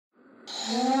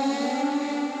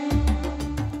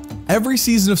Every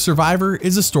season of Survivor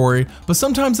is a story, but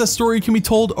sometimes that story can be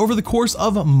told over the course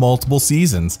of multiple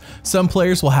seasons. Some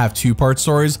players will have 2-part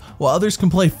stories, while others can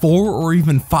play 4 or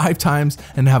even 5 times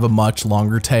and have a much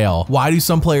longer tale. Why do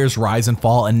some players rise and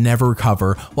fall and never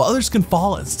recover, while others can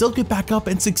fall and still get back up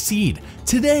and succeed?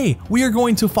 Today, we are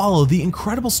going to follow the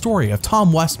incredible story of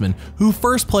Tom Westman, who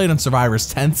first played on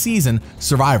Survivor's 10th season,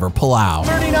 Survivor Palau.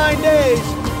 39 days,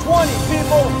 20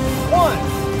 people, 1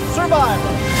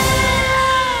 survivor.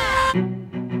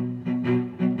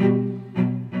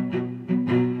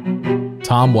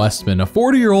 Tom Westman, a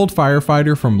 40-year-old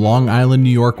firefighter from Long Island, New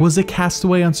York, was a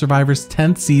castaway on Survivor's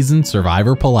 10th season,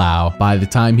 Survivor Palau. By the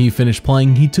time he finished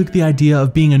playing, he took the idea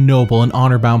of being a noble and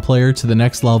honor-bound player to the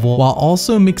next level, while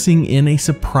also mixing in a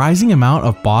surprising amount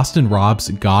of Boston Rob's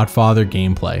Godfather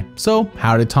gameplay. So,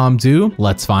 how did Tom do?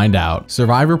 Let's find out.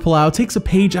 Survivor Palau takes a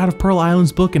page out of Pearl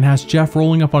Island's book and has Jeff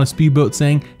rolling up on a speedboat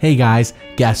saying, "Hey guys,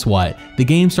 guess what? The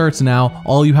game starts now,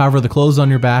 all you have are the clothes on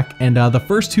your back, and the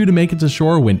first 2 to make it to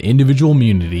shore win individual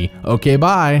immunity. Okay,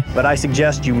 bye." But I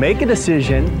suggest you make a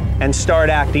decision and start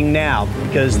acting now,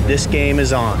 because this game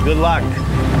is on. Good luck.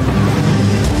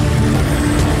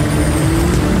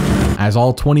 As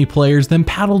all 20 players then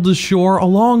paddled to shore,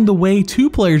 along the way, 2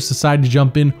 players decide to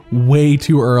jump in way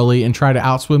too early and try to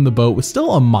outswim the boat with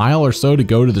still a mile or so to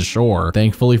go to the shore.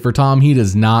 Thankfully for Tom, he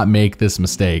does not make this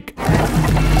mistake.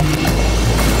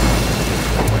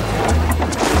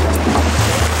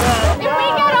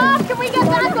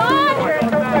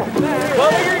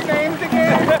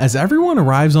 As everyone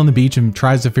arrives on the beach and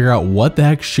tries to figure out what the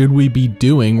heck should we be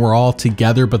doing, we're all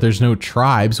together but there's no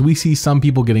tribes. We see some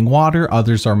people getting water,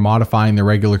 others are modifying their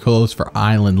regular clothes for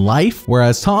island life,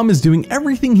 whereas Tom is doing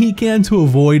everything he can to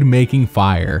avoid making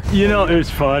fire. You know, it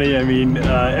was funny. I mean,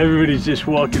 everybody's just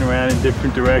walking around in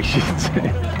different directions.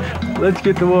 Let's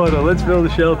get the water, let's build a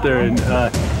shelter, and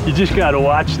you just gotta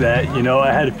watch that. You know,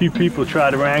 I had a few people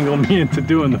try to wrangle me into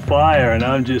doing the fire, and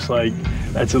I'm just like,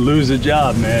 that's a loser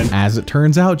job, man. As it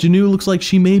turns out, Janu looks like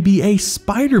she may be a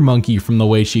spider monkey from the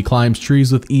way she climbs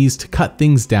trees with ease to cut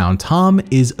things down. Tom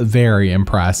is very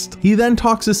impressed. He then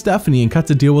talks to Stephanie and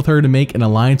cuts a deal with her to make an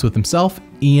alliance with himself,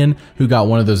 Ian, who got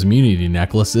one of those immunity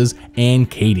necklaces, and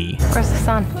Katie. Where's the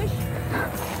sun?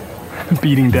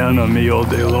 Beating down on me all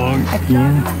day long.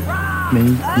 Ian, me,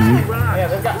 you.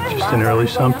 Just an early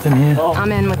something here.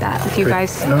 I'm in with that, with you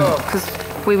guys, because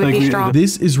we would be strong.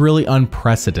 This is really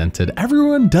unprecedented.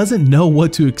 Everyone doesn't know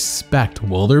what to expect.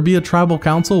 Will there be a tribal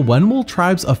council? When will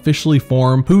tribes officially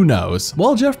form? Who knows?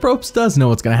 Well, Jeff Probst does know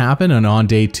what's gonna happen, and on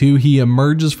day 2, he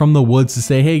emerges from the woods to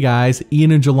say, "Hey guys,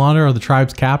 Ian and Jolanda are the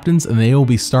tribe's captains, and they will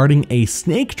be starting a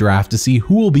snake draft to see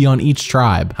who will be on each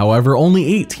tribe. However, only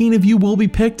 18 of you will be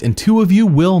picked, and 2 of you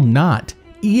will not."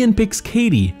 Ian picks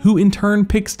Katie, who in turn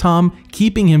picks Tom,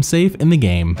 keeping him safe in the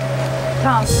game.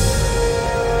 Tom.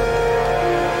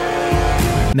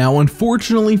 Now,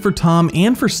 unfortunately for Tom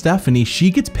and for Stephanie, she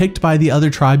gets picked by the other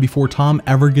tribe before Tom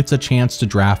ever gets a chance to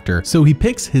draft her, so he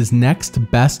picks his next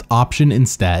best option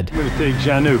instead. I'm gonna take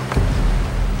Janu.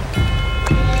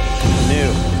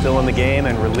 New, still in the game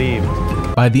and relieved.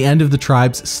 By the end of the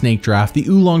tribe's snake draft, the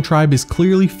Oolong tribe is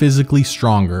clearly physically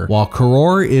stronger, while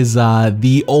Koror is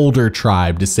the older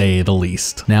tribe, to say the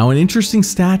least. Now, an interesting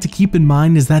stat to keep in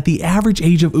mind is that the average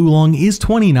age of Oolong is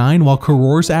 29, while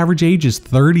Koror's average age is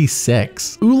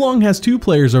 36. Oolong has 2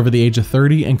 players over the age of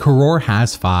 30, and Koror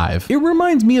has 5. It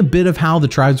reminds me a bit of how the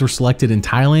tribes were selected in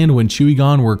Thailand when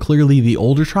Chuigon were clearly the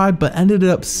older tribe, but ended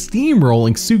up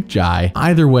steamrolling Sukjai.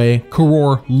 Either way,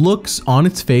 Koror looks on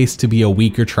its face to be a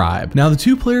weaker tribe. Now, the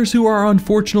 2 players who are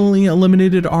unfortunately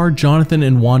eliminated are Jonathan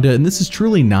and Wanda, and this is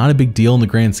truly not a big deal in the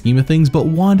grand scheme of things, but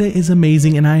Wanda is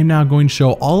amazing, and I am now going to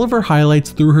show all of her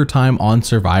highlights through her time on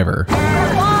Survivor.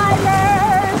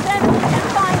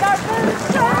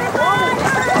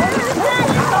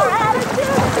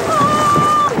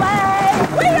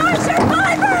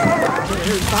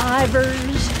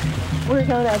 We're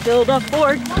gonna build a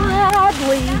fort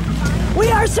gladly.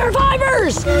 We are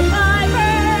survivors!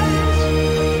 Survivors!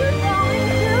 We're going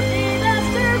to be the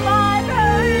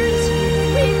survivors.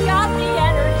 We've got the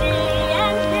energy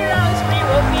and heroes we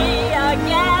will be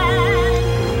again.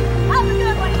 Have a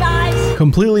good one, guys.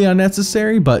 Completely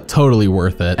unnecessary, but totally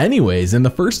worth it. Anyways, in the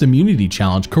first immunity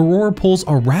challenge, Koror pulls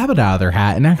a rabbit out of their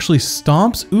hat and actually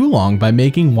stomps Oolong by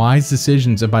making wise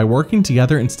decisions and by working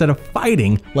together instead of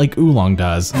fighting like Oolong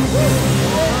does.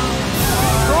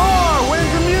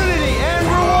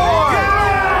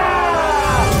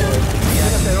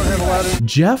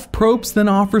 Jeff Probst then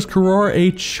offers Karor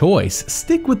a choice.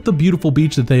 Stick with the beautiful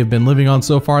beach that they have been living on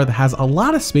so far that has a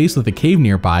lot of space with a cave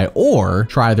nearby, or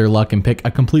try their luck and pick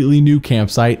a completely new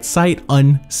campsite, sight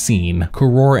unseen.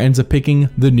 Karor ends up picking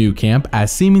the new camp,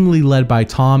 as seemingly led by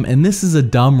Tom, and this is a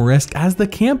dumb risk as the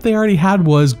camp they already had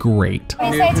was great.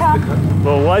 What do you say, Tom?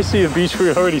 Well, why see a beach we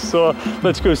already saw?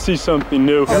 Let's go see something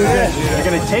new. You're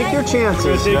gonna take your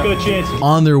chances.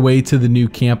 On their way to the new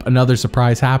camp, another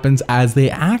surprise happens as they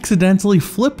accidentally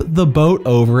flip the boat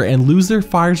over and lose their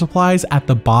fire supplies at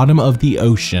the bottom of the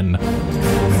ocean.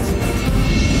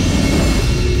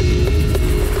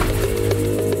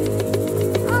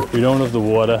 We don't have the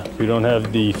water. We don't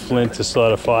have the flint to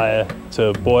start a fire,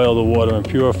 to boil the water and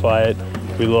purify it.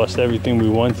 We lost everything we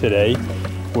won today.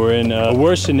 We're in a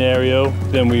worse scenario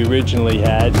than we originally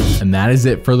had. And that is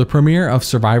it for the premiere of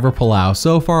Survivor Palau.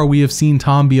 So far, we have seen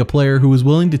Tom be a player who is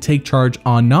willing to take charge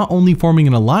on not only forming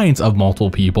an alliance of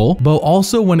multiple people, but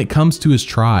also when it comes to his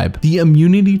tribe. The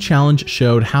immunity challenge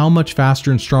showed how much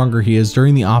faster and stronger he is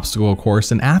during the obstacle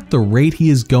course, and at the rate he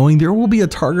is going, there will be a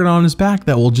target on his back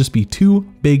that will just be too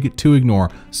big to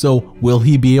ignore. So will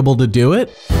he be able to do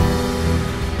it?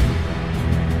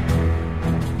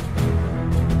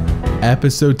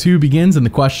 Episode 2 begins, and the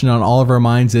question on all of our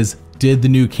minds is, did the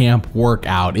new camp work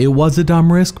out? It was a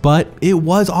dumb risk, but it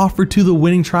was offered to the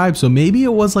winning tribe, so maybe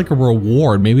it was like a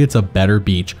reward. Maybe it's a better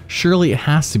beach. Surely it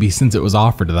has to be since it was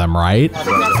offered to them, right?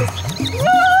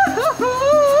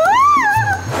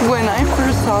 When I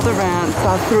first saw the rats,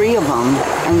 saw 3 of them,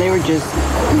 and they were just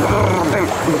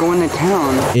going to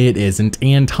town. It isn't,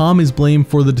 and Tom is blamed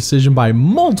for the decision by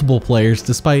multiple players,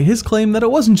 despite his claim that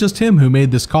it wasn't just him who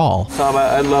made this call. Tom,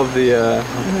 I love the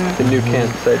new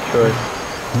campsite choice.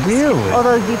 Really?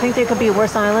 Although, do you think there could be a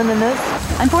worse island than this?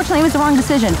 Unfortunately, it was the wrong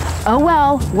decision. Oh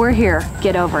well, we're here.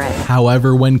 Get over it.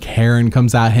 However, when Karen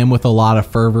comes at him with a lot of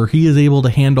fervor, he is able to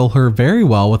handle her very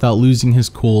well without losing his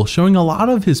cool, showing a lot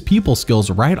of his people skills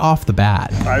right off the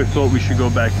bat. I thought we should go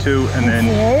back 2, and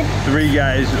then 3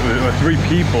 guys, or 3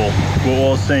 people were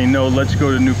all saying, no, let's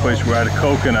go to a new place. We're out of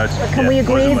coconuts. Can we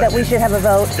agree that we should have a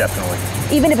vote? Definitely.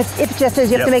 Even if it just says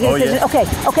you have to make a decision?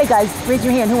 Yeah. Okay, guys, raise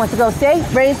your hand. Who wants to go? Stay,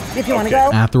 raise if you want to go.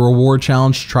 At the reward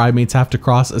challenge, tribe mates have to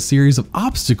cross a series of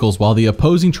obstacles while the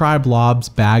opposing tribe lobs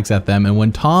bags at them, and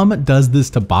when Tom does this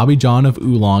to Bobby John of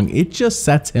Oolong, it just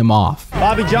sets him off.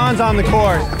 Bobby John's on the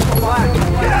course. Get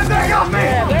that thing off me!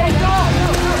 There you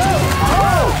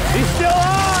go! He's still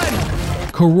on!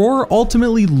 Karor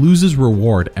ultimately loses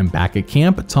reward, and back at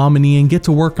camp, Tom and Ian get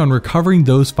to work on recovering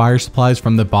those fire supplies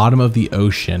from the bottom of the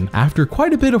ocean. After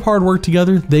quite a bit of hard work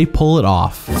together, they pull it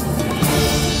off.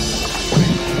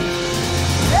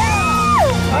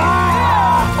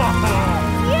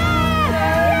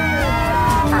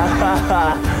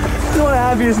 One of the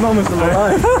happiest moments of my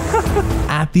life.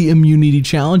 At the immunity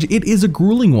challenge, it is a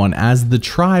grueling one as the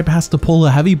tribe has to pull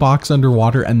a heavy box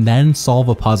underwater and then solve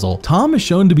a puzzle. Tom is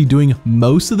shown to be doing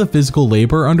most of the physical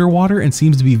labor underwater and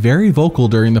seems to be very vocal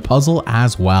during the puzzle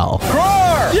as well.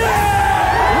 Roar! Yeah!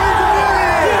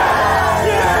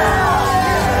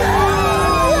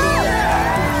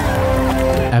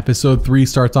 Episode 3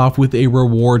 starts off with a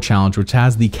reward challenge, which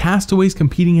has the castaways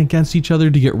competing against each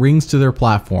other to get rings to their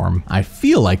platform. I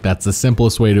feel like that's the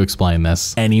simplest way to explain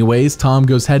this. Anyways, Tom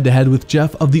goes head to head with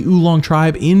Jeff of the Oolong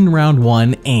tribe in round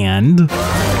 1, and Jeff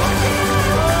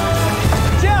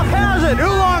has it!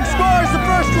 Oolong scores the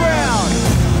first round!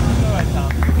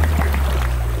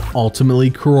 ultimately,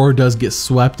 Karor does get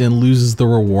swept and loses the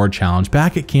reward challenge.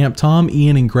 Back at camp, Tom,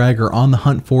 Ian, and Greg are on the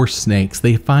hunt for snakes.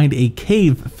 They find a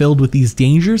cave filled with these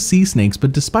dangerous sea snakes,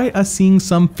 but despite us seeing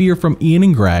some fear from Ian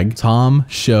and Greg, Tom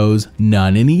shows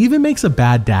none, and he even makes a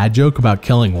bad dad joke about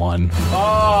killing one. Even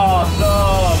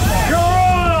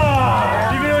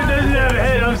though it doesn't have a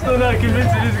head, I'm still not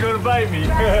convinced it is going to bite me.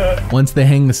 Once they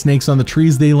hang the snakes on the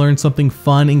trees, they learn something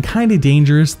fun and kind of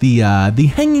dangerous. The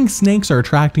hanging snakes are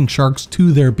attracting sharks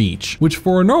to their beach, which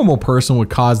for a normal person would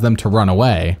cause them to run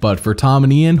away. But for Tom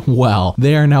and Ian, well,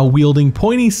 they are now wielding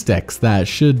pointy sticks that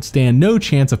should stand no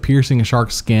chance of piercing a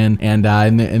shark's skin, and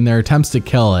in their attempts to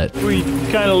kill it. We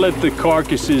kind of let the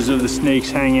carcasses of the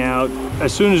snakes hang out.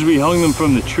 As soon as we hung them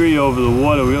from the tree over the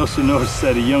water, we also noticed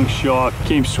that a young shark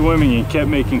came swimming and kept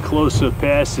making closer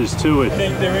passes to it. I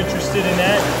think they're interested in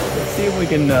that. Let's see if we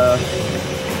can, there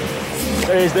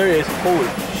he is, holy.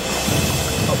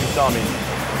 Help me, Tommy.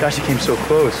 Gosh, it came so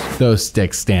close. Those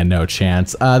sticks stand no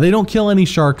chance. They don't kill any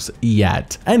sharks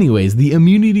yet. Anyways, the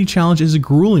immunity challenge is a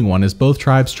grueling one as both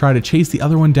tribes try to chase the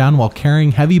other one down while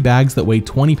carrying heavy bags that weigh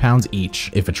 20 pounds each.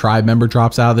 If a tribe member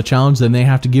drops out of the challenge, then they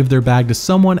have to give their bag to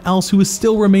someone else who is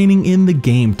still remaining in the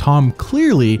game. Tom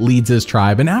clearly leads his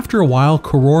tribe, and after a while,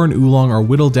 Karor and Oolong are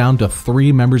whittled down to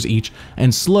 3 members each,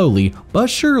 and slowly but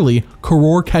surely,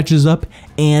 Karor catches up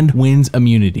and wins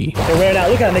immunity. They ran out.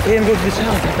 Look at them. They can't even go to the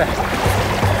challenge that fast.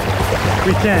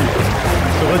 We can.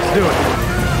 So let's do it.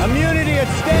 Immunity at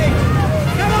stake.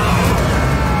 Come on!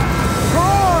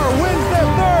 Roar wins their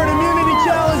 3rd immunity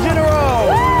challenge in a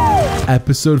row.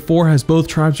 Episode 4 has both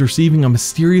tribes receiving a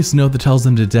mysterious note that tells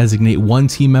them to designate one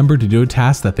team member to do a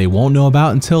task that they won't know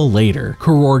about until later.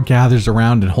 Karor gathers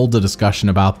around and holds a discussion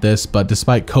about this, but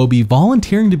despite Kobe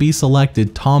volunteering to be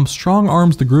selected, Tom strong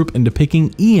arms the group into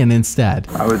picking Ian instead.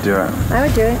 I would do it. I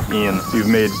would do it. Ian, you've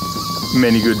made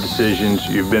many good decisions.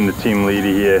 You've been the team leader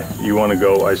here. You want to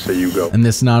go, I say you go. And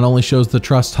this not only shows the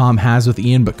trust Tom has with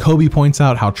Ian, but Kobe points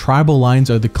out how tribal lines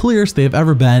are the clearest they have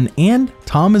ever been, and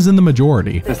Tom is in the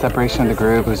majority. The separation of the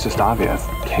group was just obvious.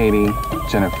 Katie,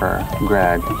 Jennifer,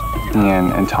 Greg,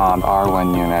 Ian, and Tom are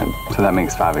one unit, so that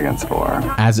makes 5 against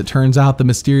 4. As it turns out, the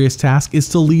mysterious task is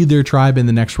to lead their tribe in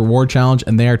the next reward challenge,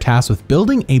 and they are tasked with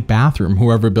building a bathroom.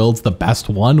 Whoever builds the best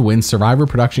one wins Survivor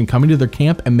production coming to their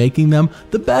camp and making them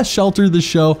the best shelter the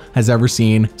show has ever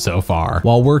seen so far.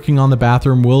 While working on the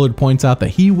bathroom, Willard points out that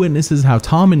he witnesses how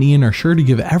Tom and Ian are sure to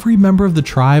give every member of the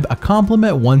tribe a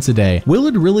compliment once a day.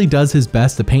 Willard really does his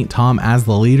best to paint Tom as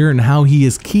the leader and how he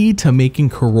is key to making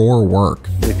Karor work.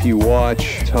 If you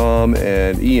watch Tom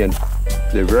and Ian,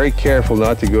 they're very careful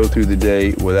not to go through the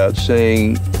day without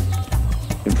saying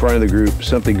in front of the group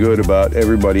something good about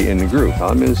everybody in the group.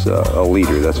 Tom is a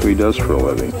leader. That's what he does for a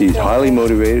living. He's highly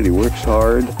motivated. He works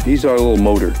hard. He's our little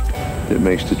motor that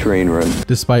makes the train run.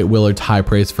 Despite Willard's high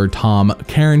praise for Tom,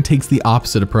 Karen takes the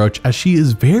opposite approach as she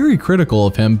is very critical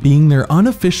of him being their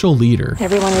unofficial leader.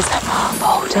 Everyone is,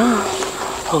 oh, Tom.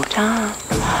 Oh, Tom.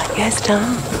 Yes,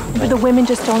 Tom. But the women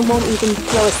just won't even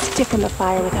throw a stick in the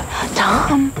fire with a,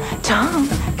 Tom,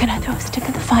 can I throw a stick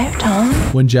in the fire, Tom?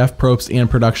 When Jeff Probst and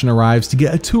production arrives to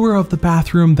get a tour of the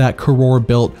bathroom that Karor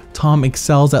built, Tom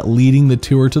excels at leading the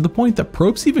tour to the point that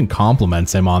Probst even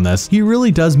compliments him on this. He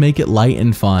really does make it light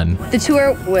and fun. The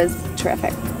tour was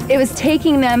terrific. It was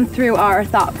taking them through our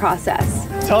thought process.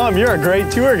 Tom, you're a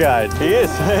great tour guide. He is.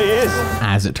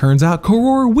 As it turns out,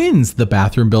 Karor wins the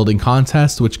bathroom building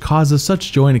contest, which causes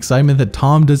such joy and excitement that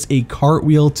Tom does a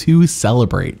cartwheel to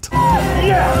celebrate.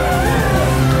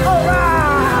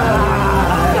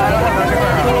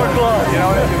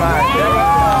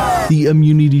 The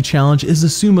immunity challenge is a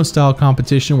sumo style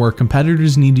competition where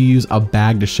competitors need to use a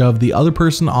bag to shove the other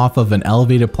person off of an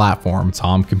elevated platform.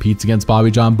 Tom competes against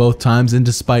Bobby John both times, and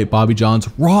despite Bobby John's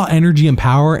raw energy and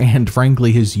power and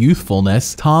frankly his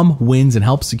youthfulness, Tom wins and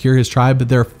helps secure his tribe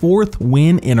their 4th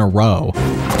win in a row. Both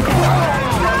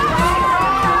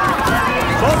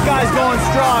guys going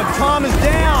strong. Tom is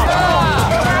down.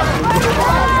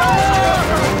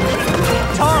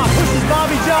 Tom pushes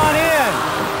Bobby John in.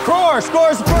 Karor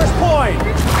scores the first point.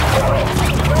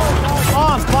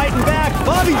 Tom's fighting back.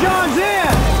 Bobby John's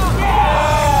in.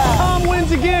 Tom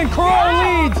wins again.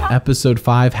 Karor leads. Episode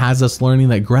 5 has us learning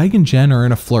that Greg and Jen are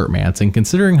in a flirtmance, and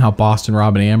considering how Boston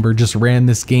Rob and Amber just ran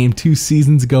this game 2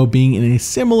 seasons ago being in a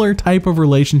similar type of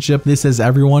relationship, this has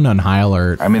everyone on high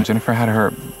alert. I mean, Jennifer had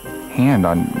her hand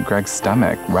on Greg's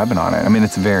stomach, rubbing on it. I mean,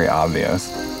 it's very obvious.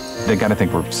 They gotta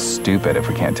think we're stupid if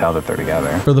we can't tell that they're together.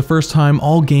 For the first time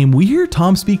all game, we hear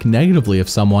Tom speak negatively of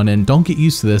someone, and don't get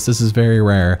used to this is very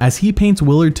rare, as he paints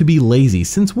Willard to be lazy,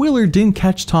 since Willard didn't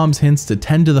catch Tom's hints to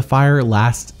tend to the fire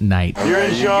last night. You're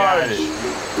in charge.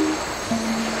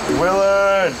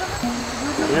 Willard,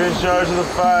 you're in charge of the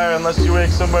fire unless you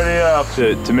wake somebody up.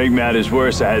 To make matters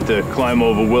worse, I had to climb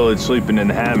over Willard sleeping in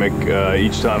the hammock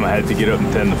each time I had to get up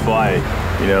and tend the fire,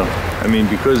 you know? I mean,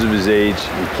 because of his age,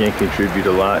 he can't contribute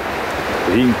a lot,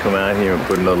 but he can come out here and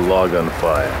put another log on the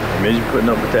fire. Imagine putting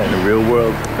up with that in the real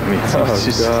world. I mean, it's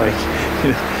just like, you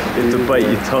know, you have to bite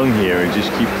your tongue here and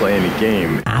just keep playing the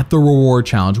game. At the reward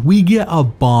challenge, we get a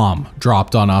bomb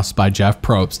dropped on us by Jeff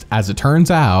Probst. As it turns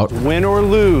out, win or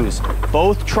lose,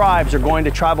 both tribes are going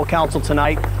to tribal council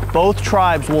tonight. Both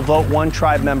tribes will vote one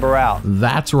tribe member out.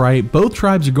 That's right, both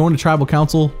tribes are going to tribal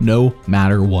council no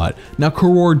matter what. Now,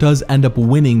 Karor does end up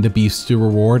winning the beef stew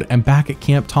reward, and back at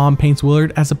camp, Tom paints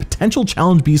Willard as a potential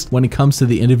challenge beast when it comes to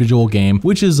the individual game,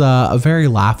 which is a very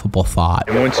laughable thought.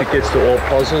 And once it gets to all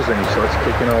puzzles and he starts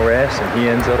kicking our ass and he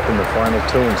ends up in the final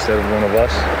 2 instead of one of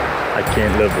us, I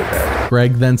can't live with that.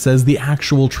 Greg then says the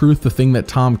actual truth, the thing that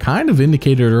Tom kind of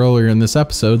indicated earlier in this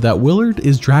episode, that Willard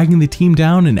is dragging the team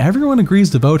down and everyone agrees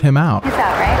to vote him out. It's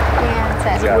out, right?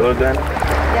 Yeah, it's Is it Willard then?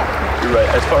 Yep. You're right.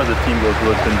 As far as the team goes,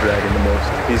 Willard's been dragging the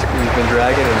most. He's been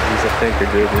dragging and he's a thinker,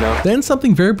 dude, you know? Then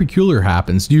something very peculiar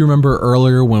happens. Do you remember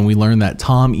earlier when we learned that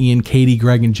Tom, Ian, Katie,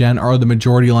 Greg, and Jen are the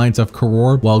majority alliance of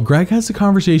Karor? Well, Greg has a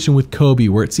conversation with Kobe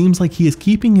where it seems like he is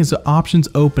keeping his options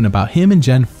open about him and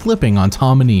Jen flipping on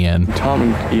Tom and Ian. Tom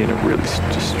and Ian are really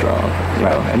just strong, you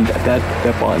know, and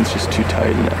that bond's just too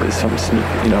tight, and there's some sneaky,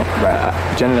 you know.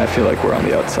 Jen and I feel like we're on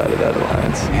the outside of that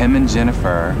alliance. Him and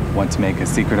Jennifer want to make a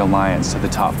secret alliance to the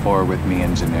top 4 with me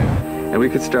and Janu. And we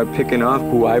could start picking off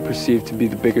who I perceive to be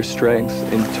the bigger strengths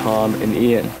in Tom and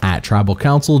Ian. At Tribal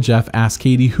Council, Jeff asks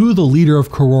Katie who the leader of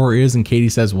Karor is, and Katie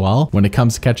says, well, when it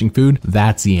comes to catching food,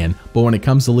 that's Ian. But when it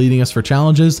comes to leading us for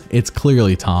challenges, it's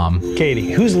clearly Tom.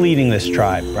 Katie, who's leading this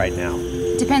tribe right now?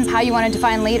 Depends how you want to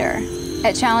define leader.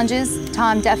 At challenges,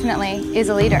 Tom definitely is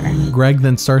a leader. Greg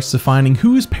then starts defining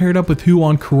who is paired up with who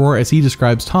on Karor as he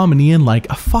describes Tom and Ian like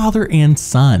a father and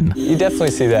son. You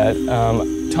definitely see that.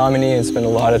 Tom and Ian spend a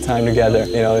lot of time together.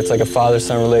 You know, it's like a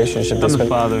father-son relationship. I'm the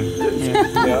father.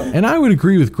 Yeah. And I would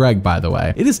agree with Greg, by the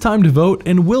way. It is time to vote,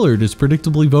 and Willard is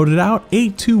predictably voted out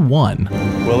 8-1.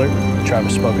 Willard, the tribe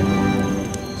has spoken.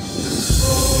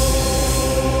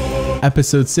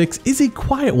 Episode 6 is a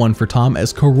quiet one for Tom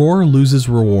as Karor loses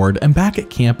reward, and back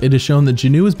at camp it is shown that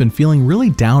Janu has been feeling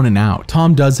really down and out.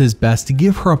 Tom does his best to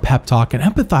give her a pep talk and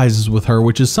empathizes with her,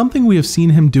 which is something we have seen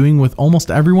him doing with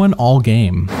almost everyone all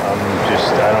game.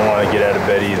 I don't want to get out of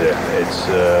bed either.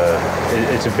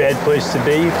 It's a bad place to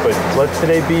be, but let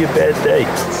today be a bad day.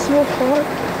 It's so hard.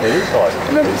 It is hard.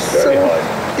 And I'm It's very so hard.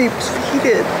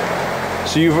 defeated.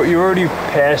 So you've already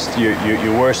passed your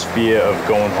worst fear of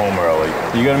going home early.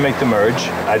 You're going to make the merge.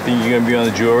 I think you're going to be on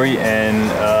the jury,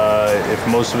 and if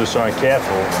most of us aren't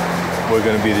careful, we're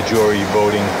going to be the jury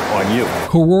voting on you.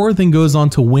 Karor then goes on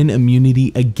to win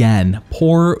immunity again.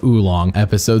 Poor Oolong.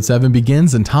 Episode 7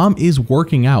 begins and Tom is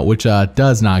working out, which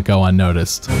does not go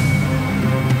unnoticed.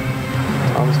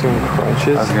 Tom's doing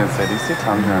crunches. I was going to say, do you see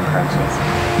Tom doing crunches?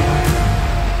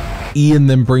 Ian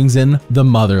then brings in the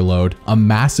mother load, a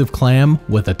massive clam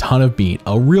with a ton of meat,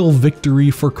 a real victory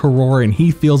for Karor, and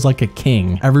he feels like a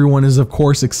king. Everyone is of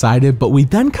course excited, but we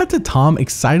then cut to Tom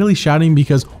excitedly shouting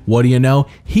because, what do you know,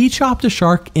 he chopped a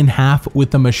shark in half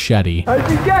with a machete. How'd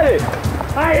you get it?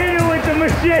 I hit it with the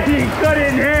machete and cut it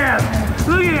in half.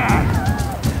 Look at that.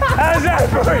 How's that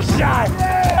for a shot?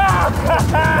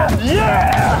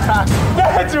 Yeah!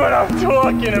 That's what I'm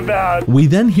talking about. We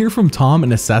then hear from Tom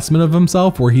an assessment of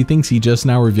himself where he thinks he just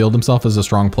now revealed himself as a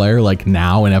strong player, like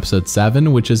now in episode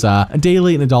 7, which is a day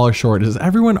late and a dollar short, as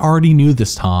everyone already knew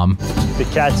this Tom. The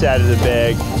cat's out of the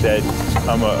bag that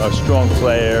I'm a strong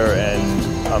player and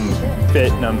I'm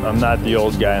fit and I'm not the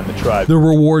old guy in the tribe. The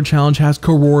reward challenge has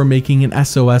Karor making an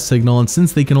SOS signal, and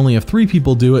since they can only have 3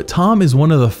 people do it, Tom is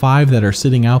one of the 5 that are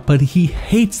sitting out, but he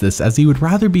hates this as he would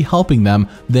rather be helping them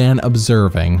than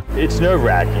observing. It's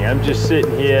nerve-wracking. I'm just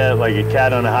sitting here like a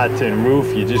cat on a hot tin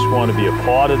roof. You just want to be a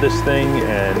part of this thing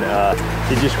and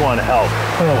you just want to help.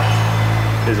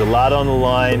 There's a lot on the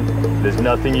line. There's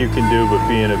nothing you can do but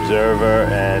be an observer,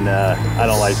 and I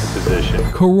don't like the position.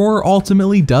 Karor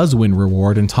ultimately does win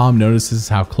reward, and Tom notices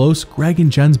how close Greg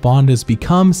and Jen's bond has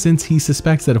become, since he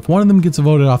suspects that if one of them gets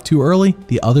voted off too early,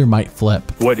 the other might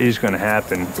flip. What is going to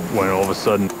happen when all of a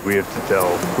sudden we have to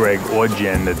tell Greg or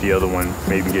Jen that the other one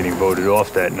may be getting voted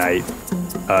off that night?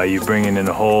 You're bringing in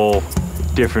a whole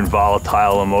different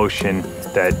volatile emotion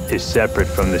that is separate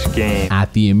from this game.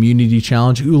 At the immunity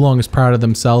challenge, Oolong is proud of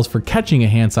themselves for catching a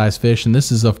hand-sized fish, and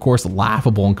this is of course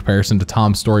laughable in comparison to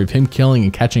Tom's story of him killing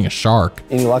and catching a shark.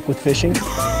 Any luck with fishing?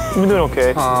 We're doing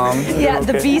okay. Yeah,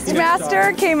 the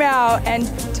Beastmaster came out and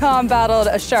Tom battled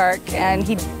a shark and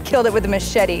he killed it with a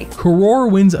machete.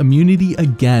 Karor wins immunity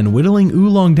again, whittling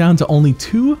Oolong down to only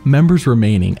 2 members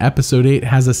remaining. Episode 8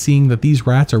 has us seeing that these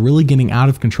rats are really getting out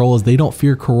of control as they don't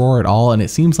fear Karor at all, and it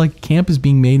seems like camp is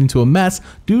being made into a mess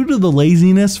due to the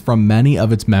laziness from many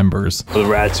of its members. The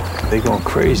rats, they're going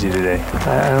crazy today.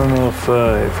 I don't know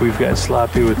if we've gotten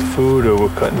sloppy with the food or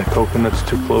we're cutting the coconuts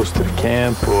too close to the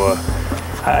camp, or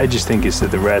I just think it's that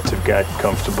the rats have gotten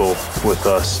comfortable with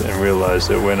us and realized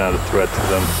that we're not a threat to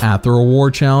them. At the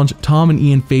reward challenge, Tom and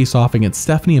Ian face off against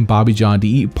Stephanie and Bobby John to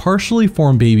eat partially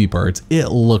formed baby birds. It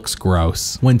looks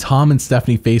gross. When Tom and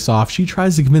Stephanie face off, she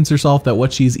tries to convince herself that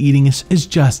what she is eating is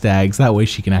just eggs. That way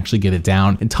she can actually get it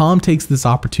down. And Tom takes this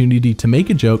opportunity to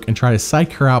make a joke and try to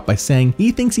psych her out by saying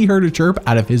he thinks he heard a chirp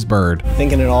out of his bird.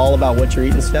 Thinking at all about what you're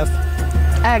eating, Steph?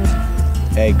 Eggs.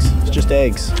 Eggs. It's just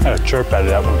eggs. I had a chirp out of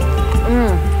that one.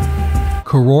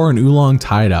 Karor and Oolong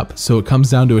tied up, so it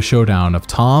comes down to a showdown of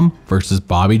Tom versus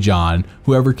Bobby John.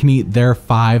 Whoever can eat their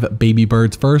 5 baby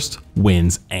birds first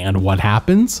wins. And what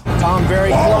happens? Tom very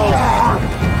close.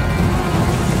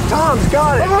 Tom's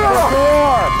got it.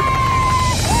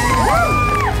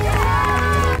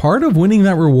 Part of winning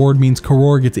that reward means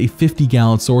Karor gets a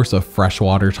 50-gallon source of fresh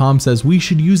water. Tom says we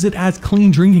should use it as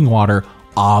clean drinking water,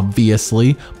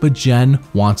 obviously, but Jen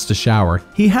wants to shower.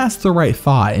 He has the right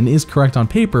thought and is correct on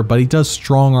paper, but he does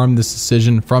strong-arm this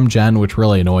decision from Jen, which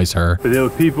really annoys her. But there were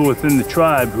people within the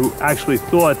tribe who actually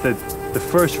thought that the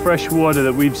first fresh water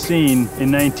that we've seen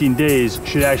in 19 days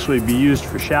should actually be used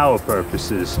for shower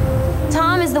purposes.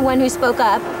 Tom is the one who spoke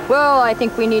up. Well, I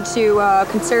think we need to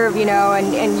conserve, you know,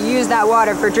 and use that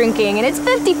water for drinking. And it's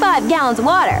 55 gallons of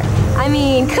water. I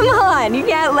mean, come on, you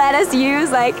can't let us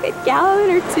use like a gallon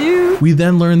or 2. We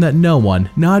then learn that no one,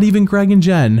 not even Greg and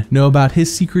Jen, know about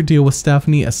his secret deal with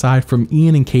Stephanie aside from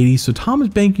Ian and Katie, so Tom is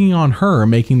banking on her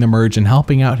making the merge and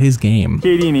helping out his game.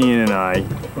 Katie and Ian and I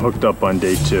hooked up on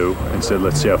day 2 and said,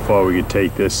 let's see how far we could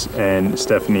take this. And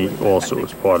Stephanie also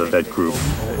was part of that group.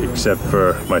 Except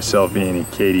for myself, Ian,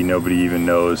 and Katie, nobody even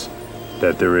knows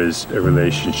that there is a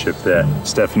relationship, that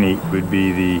Stephanie would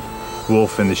be the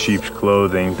wolf in the sheep's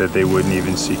clothing that they wouldn't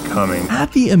even see coming.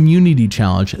 At the immunity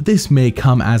challenge, this may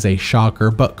come as a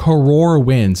shocker, but Karor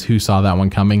wins. Who saw that one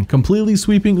coming? Completely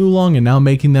sweeping Oolong and now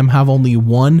making them have only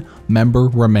 1 member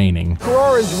remaining.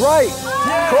 Karor is right.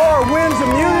 Karor wins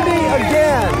immunity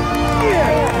again.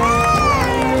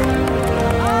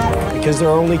 Because there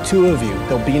are only 2 of you,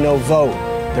 there'll be no vote.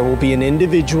 There will be an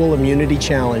individual immunity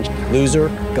challenge. Loser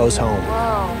goes home.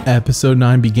 Episode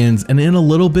 9 begins, and in a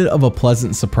little bit of a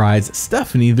pleasant surprise,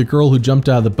 Stephanie, the girl who jumped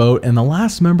out of the boat, and the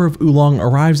last member of Oolong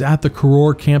arrives at the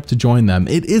Karor camp to join them.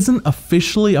 It isn't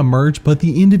officially a merge, but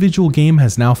the individual game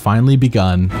has now finally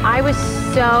begun. I was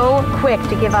so quick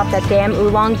to give up that damn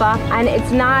Oolong buff, and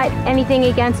it's not anything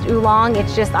against Oolong,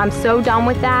 it's just I'm so done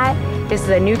with that. This is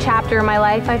a new chapter in my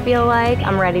life, I feel like.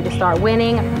 I'm ready to start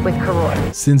winning with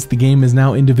Karor. Since the game is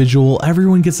now individual,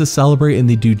 everyone gets to celebrate, and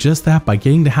they do just that by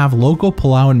getting to have local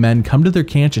Palauan men come to their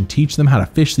camp and teach them how to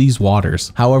fish these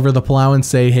waters. However, the Palauans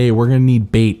say, hey, we're gonna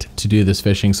need bait to do this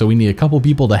fishing, so we need a couple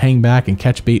people to hang back and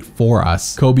catch bait for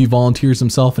us. Kobe volunteers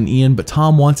himself and Ian, but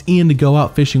Tom wants Ian to go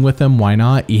out fishing with him. Why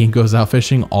not? Ian goes out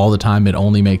fishing all the time, it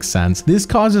only makes sense. This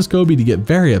causes Kobe to get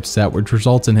very upset, which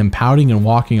results in him pouting and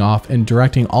walking off and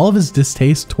directing all of his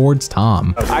distaste towards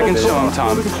Tom. I can show him,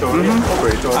 Tom.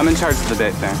 I'm in charge of the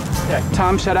bait thing. Yeah.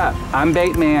 Tom, shut up. I'm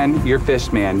bait man, you're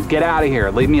fish man. Get out of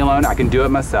here. Leave me alone. I can do it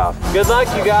myself. Good luck,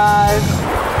 you guys.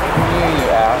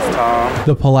 You ass, Tom.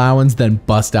 The Palauans then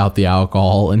bust out the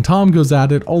alcohol, and Tom goes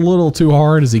at it a little too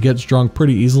hard as he gets drunk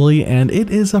pretty easily, and it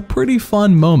is a pretty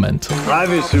fun moment.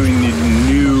 Obviously, we need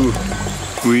new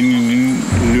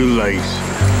legs.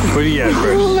 What do you got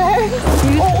first?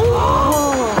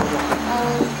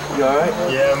 You all right?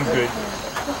 Yeah, I'm good.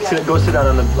 Go sit down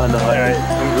on the hut. All right,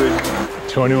 I'm good.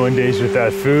 21 days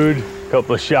without food, a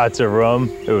couple of shots of rum.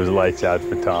 It was lights out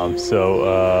for Tom.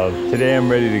 So today I'm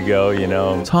ready to go, you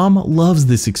know. Tom loves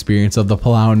this experience of the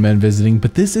Palauan men visiting,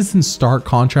 but this is in stark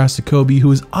contrast to Kobe,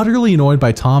 who is utterly annoyed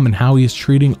by Tom and how he is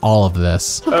treating all of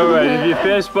this. All right, if you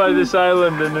pass by this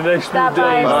island in the next few days, stop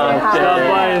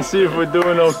by and see if we're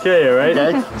doing okay, all right?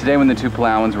 Okay. Today when the 2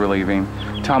 Palauans were leaving,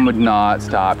 Tom would not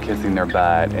stop kissing their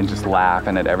butt and just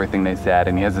laughing at everything they said.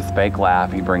 And he has this fake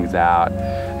laugh he brings out.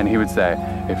 And he would say,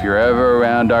 if you're ever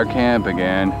around our camp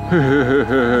again.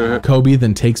 Kobe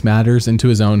then takes matters into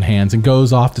his own hands and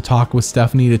goes off to talk with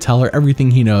Stephanie to tell her everything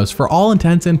he knows. For all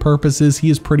intents and purposes, he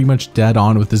is pretty much dead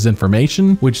on with his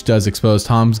information, which does expose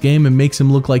Tom's game and makes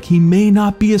him look like he may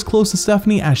not be as close to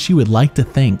Stephanie as she would like to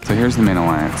think. So here's the main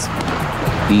alliance.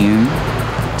 Ian,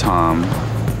 Tom,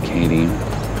 Katie,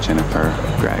 Jennifer,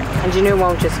 Greg. And Janu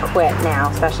won't just quit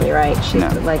now, especially, right? She's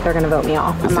like, they're gonna vote me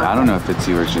off. I don't know if it's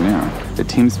you or Janu. The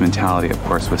team's mentality, of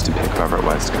course, was to pick whoever it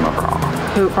was to come over all.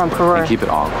 Who from Karor? And keep it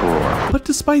all Karor. But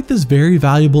despite this very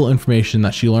valuable information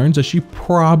that she learns that she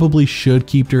probably should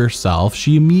keep to herself,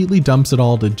 she immediately dumps it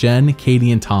all to Jen,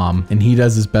 Katie, and Tom. And he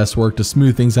does his best work to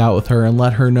smooth things out with her and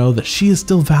let her know that she is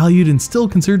still valued and still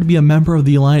considered to be a member of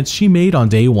the alliance she made on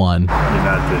day 1. You're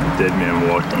not the dead man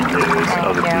walking here. There's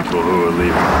other people who are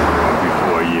leaving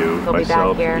before you. They'll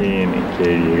Myself, be back here. Ian, and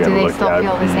Katie are going to look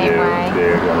out for you.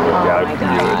 They're going to look out for you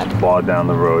as far down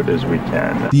the road as we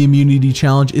can. The immunity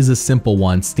challenge is a simple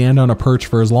one. Stand on a perch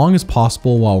for as long as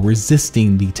possible while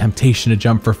resisting the temptation to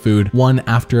jump for food. One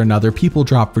after another, people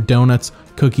drop for donuts,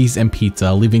 cookies, and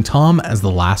pizza, leaving Tom as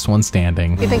the last one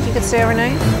standing. You think you could stay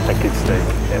overnight? I could stay.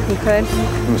 Yeah. You could?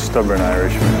 I'm a stubborn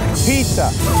Irishman. Pizza.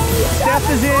 Steph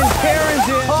is in, Karen's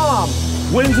in. Tom,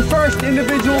 wins the first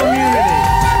individual immunity.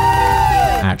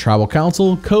 At Tribal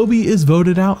Council, Kobe is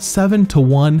voted out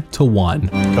 7-1-1.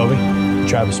 Kobe, the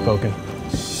tribe has spoken.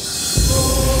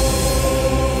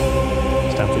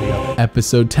 It's time for you to go.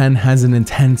 Episode 10 has an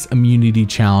intense immunity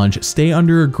challenge. Stay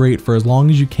under a grate for as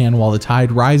long as you can while the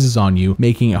tide rises on you,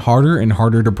 making it harder and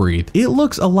harder to breathe. It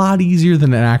looks a lot easier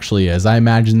than it actually is. I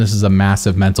imagine this is a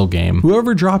massive mental game.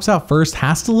 Whoever drops out first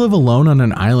has to live alone on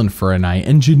an island for a night,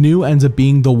 and Janu ends up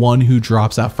being the one who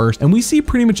drops out first. And we see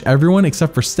pretty much everyone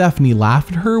except for Stephanie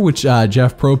laugh at her, which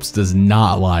Jeff Probst does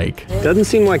not like. Doesn't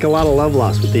seem like a lot of love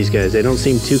lost with these guys. They don't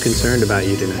seem too concerned about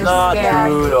you tonight. Not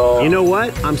true at all. You know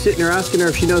what? I'm sitting here asking her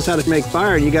if she knows how to make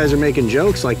fire, and you guys are making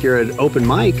jokes like you're an open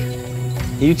mic.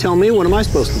 You tell me, what am I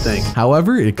supposed to think?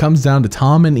 However, it comes down to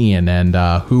Tom and Ian, and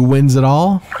who wins it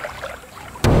all?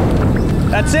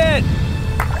 That's it.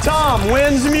 Tom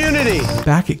wins immunity.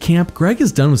 Back at camp, Greg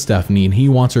is done with Stephanie and he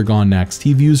wants her gone next.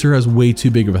 He views her as way too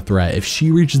big of a threat. If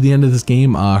she reaches the end of this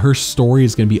game, her story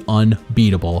is going to be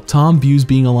unbeatable. Tom views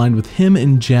being aligned with him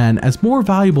and Jen as more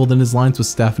valuable than his lines with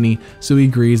Stephanie, so he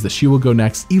agrees that she will go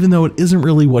next, even though it isn't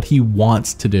really what he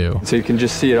wants to do. So you can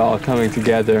just see it all coming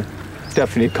together.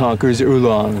 Stephanie conquers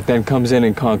Oolong, then comes in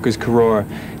and conquers Karor,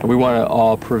 and we want to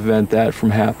all prevent that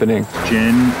from happening.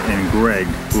 Jen and Greg,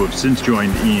 who have since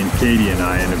joined Ian, Katie, and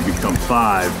I, and have become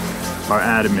 5, are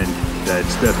adamant that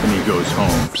Stephanie goes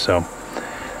home. So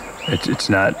it's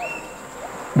not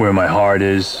where my heart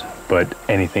is, but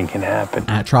anything can happen.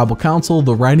 At Tribal Council,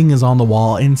 the writing is on the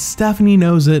wall, and Stephanie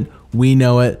knows it. We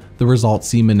know it. The results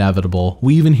seem inevitable.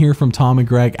 We even hear from Tom and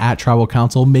Greg at Tribal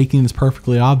Council making this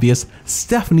perfectly obvious.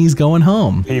 Stephanie's going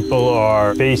home. People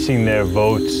are basing their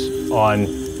votes on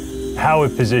how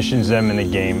it positions them in the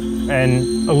game,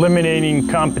 and eliminating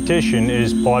competition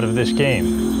is part of this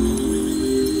game.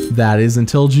 That is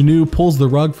until Janu pulls the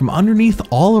rug from underneath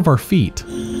all of our feet.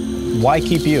 Why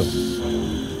keep you?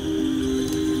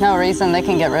 No reason. They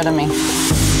can get rid of me.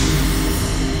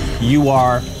 You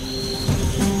are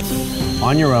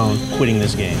on your own quitting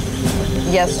this game.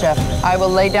 Yes, Jeff. I will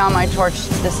lay down my torch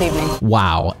this evening.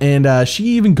 Wow. And she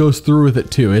even goes through with it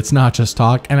too. It's not just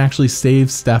talk, and actually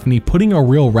saves Stephanie, putting a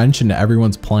real wrench into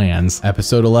everyone's plans.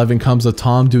 Episode 11 comes with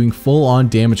Tom doing full-on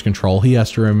damage control. He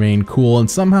has to remain cool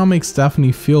and somehow make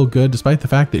Stephanie feel good despite the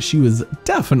fact that she was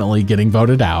definitely getting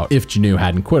voted out. If Janu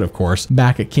hadn't quit, of course.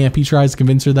 Back at camp, he tries to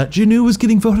convince her that Janu was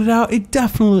getting voted out. It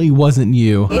definitely wasn't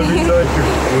you. Every time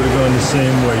it would have gone the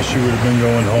same way. She would have been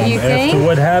going home. You think? After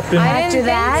what happened. After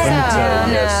that?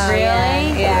 Yes.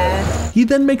 Really? Yeah. He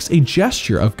then makes a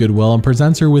gesture of goodwill and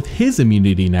presents her with his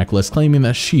immunity necklace, claiming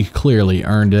that she clearly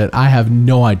earned it. I have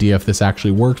no idea if this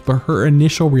actually works, but her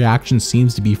initial reaction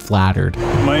seems to be flattered.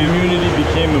 My immunity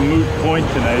became a moot point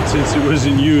tonight since it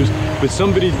wasn't used, but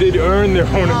somebody did earn their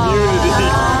own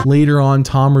immunity. Later on,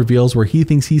 Tom reveals where he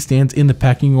thinks he stands in the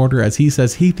pecking order, as he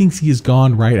says he thinks he is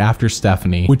gone right after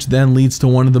Stephanie, which then leads to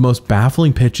one of the most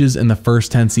baffling pitches in the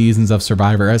first 10 seasons of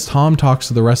Survivor, as Tom talks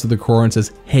to the rest of the crew and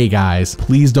says, "Hey guys,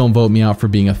 please don't vote me out for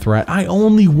being a threat. I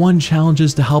only won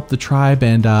challenges to help the tribe."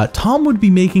 And Tom would be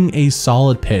making a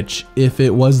solid pitch if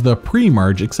it was the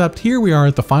pre-merge, except here we are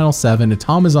at the final 7 and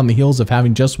Tom is on the heels of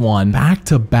having just won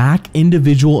back-to-back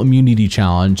individual immunity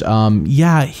challenge.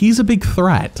 Yeah, he's a big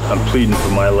threat. I'm pleading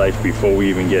for my life before we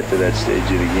even get to that stage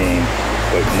of the game,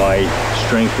 but my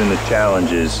strength in the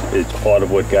challenges is part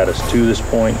of what got us to this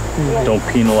point. Don't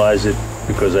penalize it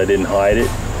because I didn't hide it.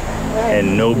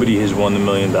 And nobody has won the $1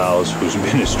 million who's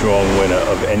been a strong winner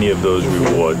of any of those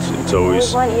rewards. It's always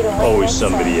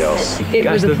somebody else. It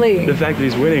was a plea. The fact that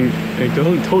he's winning, it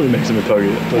totally makes him a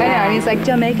target. I know, and he's like,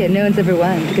 don't make it. No one's ever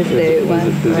won because they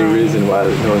won. There's a reason why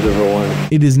no one's ever won.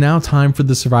 It is now time for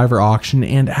the Survivor auction,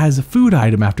 and as food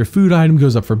item after food item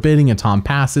goes up for bidding and Tom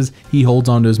passes, he holds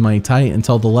onto his money tight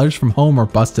until the letters from home are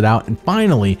busted out, and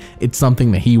finally, it's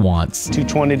something that he wants.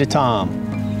 $220 to Tom.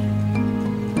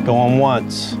 Go on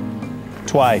once.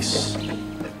 Twice.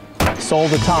 Sold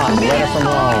to Tom, letter from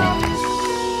home.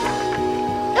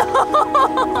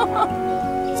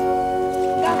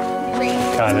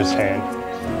 Caught his hand.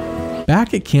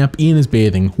 Back at camp, Ian is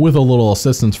bathing, with a little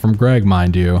assistance from Greg,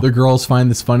 mind you. The girls find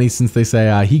this funny since they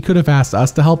say he could have asked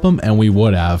us to help him, and we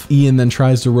would have. Ian then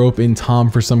tries to rope in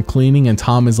Tom for some cleaning, and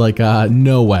Tom is like,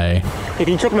 no way. Hey,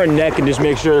 can you check my neck and just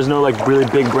make sure there's no like really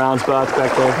big brown spots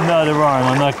back there? No, there aren't.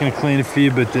 I'm not going to clean it for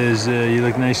you, but there's you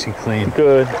look nice and clean.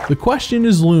 Good. The question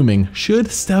is looming.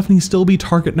 Should Stephanie still be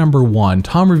target number 1?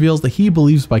 Tom reveals that he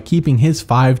believes by keeping his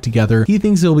 5 together, he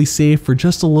thinks he'll be safe for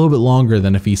just a little bit longer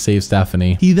than if he saves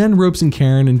Stephanie. He then ropes swoops in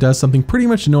Karen and does something pretty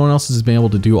much no one else has been able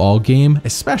to do all game,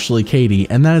 especially Katie,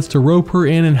 and that is to rope her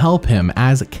in and help him,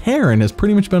 as Karen has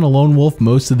pretty much been a lone wolf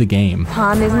most of the game.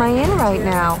 Tom is my in right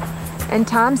now. And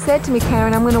Tom said to me,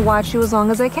 Karen, I'm going to watch you as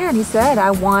long as I can. He said,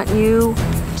 I want you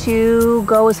to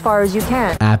go as far as you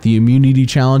can. At the immunity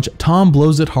challenge, Tom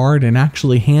blows it hard and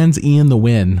actually hands Ian the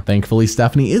win. Thankfully,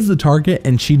 Stephanie is the target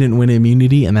and she didn't win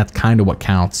immunity, and that's kind of what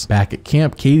counts. Back at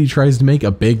camp, Katie tries to make a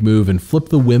big move and flip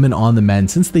the women on the men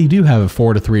since they do have a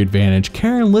 4-3 advantage.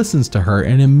 Karen listens to her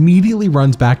and immediately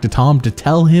runs back to Tom to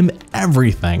tell him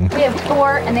everything. We have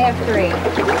 4 and they have 3.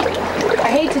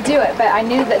 I hate to do it, but I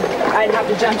knew that I'd have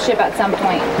to jump ship at some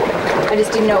point. I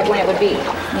just didn't know when it would be.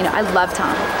 You know, I love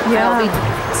Tom.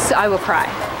 Yeah. I will cry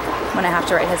when I have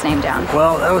to write his name down.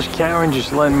 Well, that was Karen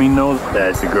just letting me know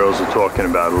that the girls are talking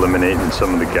about eliminating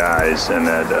some of the guys and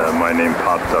that my name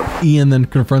popped up. Ian then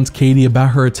confronts Katie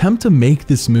about her attempt to make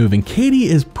this move, and Katie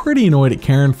is pretty annoyed at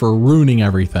Karen for ruining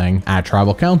everything. At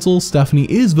Tribal Council,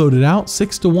 Stephanie is voted out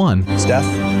 6-1.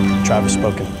 Steph, Travis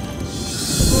spoken.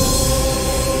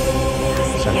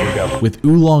 With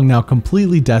Oolong now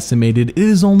completely decimated, it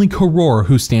is only Karor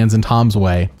who stands in Tom's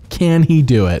way. Can he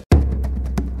do it?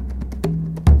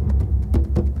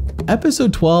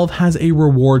 Episode 12 has a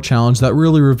reward challenge that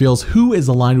really reveals who is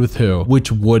aligned with who,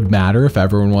 which would matter if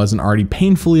everyone wasn't already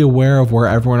painfully aware of where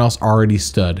everyone else already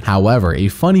stood. However, a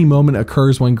funny moment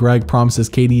occurs when Greg promises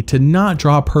Katie to not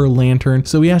drop her lantern,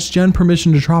 so he asks Jen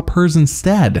permission to drop hers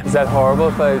instead. Is that horrible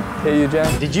if I hit you,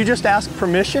 Jen? Did you just ask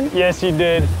permission? Yes, he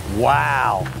did.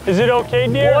 Wow. Is it okay,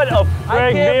 dear? What a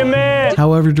Greg, be a man.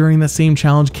 However, during that same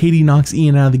challenge, Katie knocks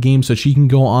Ian out of the game so she can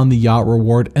go on the yacht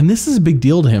reward, and this is a big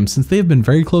deal to him since they have been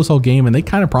very close all game and they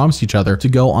kind of promised each other to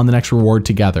go on the next reward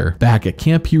together. Back at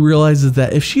camp, he realizes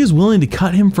that if she is willing to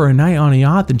cut him for a night on a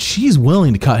yacht, then she's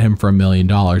willing to cut him for $1 million,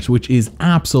 which is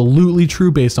absolutely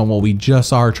true based on what we just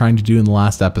saw her trying to do in the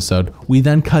last episode. We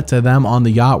then cut to them on the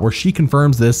yacht where she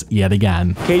confirms this yet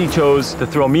again. Katie chose to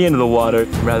throw me into the water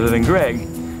rather than Greg.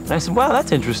 And I said, wow,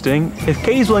 that's interesting. If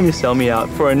Katie's willing to sell me out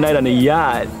for a night on a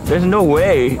yacht, there's no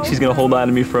way she's gonna hold on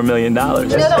to me for $1 million. You know,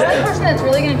 the only person that's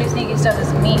really gonna do sneaky stuff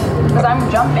is me, because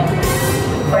I'm jumping.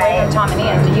 Right, Tom and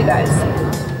Ian, to you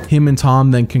guys. Him and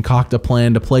Tom then concoct a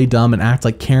plan to play dumb and act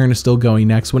like Karen is still going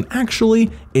next when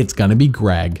actually it's gonna be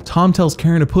Greg. Tom tells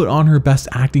Karen to put on her best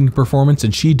acting performance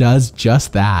and she does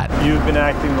just that. You've been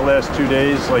acting the last 2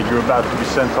 days like you're about to be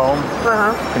sent home.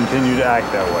 Continue to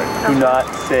act that way. Do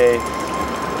not say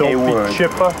a word. Don't be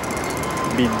chipper.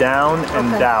 Be down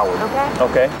and down.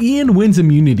 Okay. Ian wins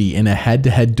immunity in a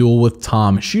head-to-head duel with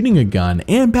Tom, shooting a gun,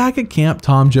 and back at camp,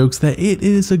 Tom jokes that it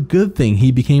is a good thing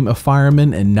he became a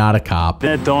fireman and not a cop.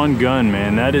 That darn gun,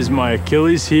 man, that is my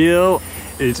Achilles heel.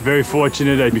 It's very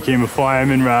fortunate I became a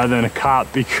fireman rather than a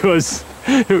cop because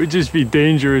it would just be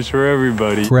dangerous for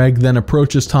everybody. Greg then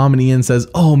approaches Tom and Ian and says,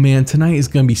 oh man, tonight is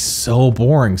gonna be so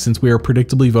boring since we are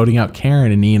predictably voting out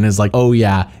Karen, and Ian is like, oh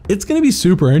yeah, it's gonna be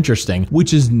super interesting,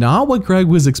 which is not what Greg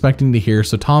was expecting to hear,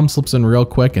 so Tom slips in real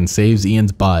quick and saves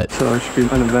Ian's butt. So it should be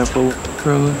uneventful,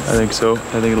 probably. I think so. I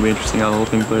think it'll be interesting how the whole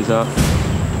thing plays out.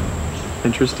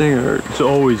 Interesting, or? It's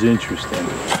always interesting.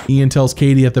 Ian tells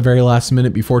Katie at the very last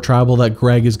minute before Tribal that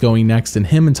Greg is going next and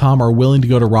him and Tom are willing to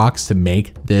go to Rocks to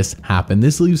make this happen.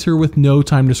 This leaves her with no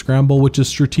time to scramble, which is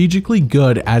strategically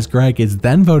good as Greg is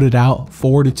then voted out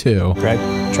 4-2. Greg,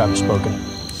 Travis spoken.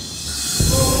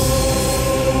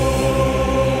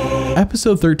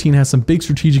 Episode 13 has some big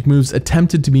strategic moves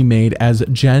attempted to be made as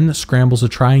Jen scrambles to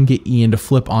try and get Ian to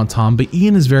flip on Tom, but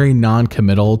Ian is very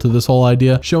non-committal to this whole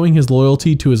idea, showing his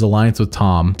loyalty to his alliance with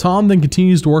Tom. Tom then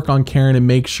continues to work on Karen and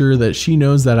make sure that she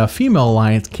knows that a female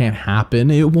alliance can't happen.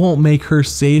 It won't make her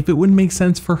safe. It wouldn't make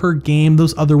sense for her game.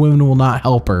 Those other women will not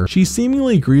help her. She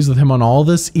seemingly agrees with him on all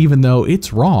this, even though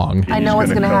it's wrong. I know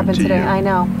what's going to happen today. I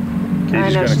know.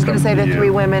 She's going to say that 3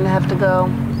 women have to go.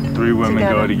 3 women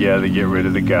go together, get rid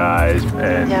of the guys,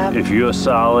 and if you're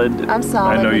solid, I'm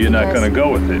solid. I know you're not going to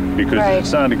go with it because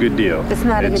it's not a good deal. It's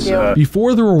not a good deal.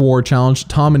 Before the reward challenge,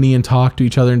 Tom and Ian talk to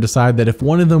each other and decide that if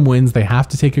one of them wins, they have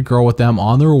to take a girl with them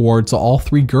on the reward so all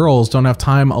 3 girls don't have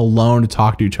time alone to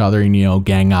talk to each other and, you know,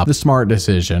 gang up. The smart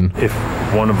decision. If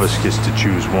one of us gets to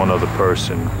choose one other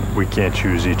person, we can't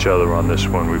choose each other on this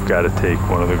one. We've got to take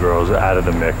one of the girls out of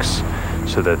the mix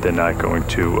so that they're not going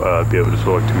to be able to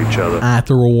talk to each other. At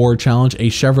the reward challenge, a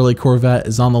Chevrolet Corvette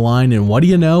is on the line, and what do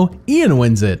you know? Ian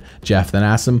wins it. Jeff then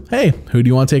asks him, hey, who do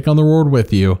you want to take on the reward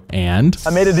with you? And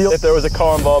I made a deal if there was a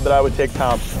car involved that I would take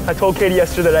Tom. I told Katie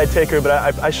yesterday that I'd take her, but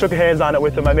I shook hands on it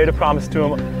with him. I made a promise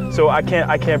to him. So I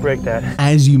can't break that.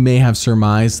 As you may have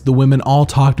surmised, the women all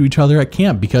talk to each other at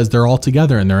camp because they're all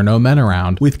together and there are no men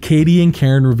around, with Katie and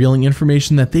Karen revealing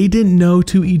information that they didn't know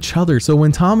to each other. So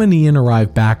when Tom and Ian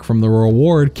arrive back from the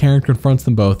reward, Karen confronts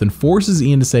them both and forces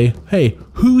Ian to say, hey,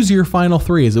 who's your final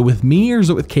three? Is it with me or is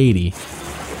it with Katie?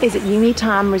 Is it you, me,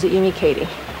 Tom, or is it you, me, Katie?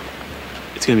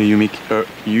 It's gonna be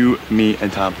you, me,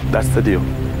 and Tom. That's the deal.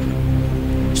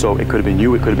 So it could have been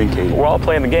you, it could have been Katie. We're all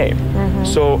playing the game.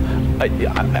 So, I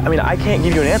mean, I can't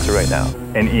give you an answer right now.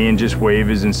 And Ian just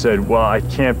wavers and said, well, I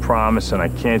can't promise and I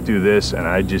can't do this. And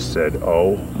I just said,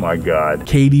 oh my God.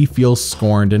 Katie feels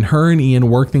scorned and her and Ian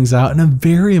work things out in a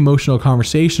very emotional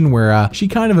conversation where she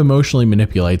kind of emotionally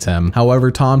manipulates him. However,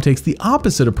 Tom takes the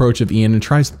opposite approach of Ian and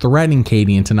tries threatening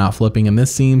Katie into not flipping, and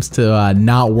this seems to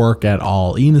not work at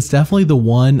all. Ian is definitely the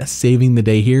one saving the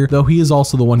day here, though he is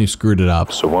also the one who screwed it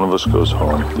up. So one of us goes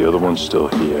home, the other one's still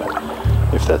here.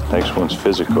 If that next one's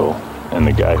physical and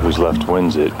the guy who's left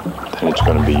wins it, then it's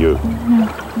going to be you.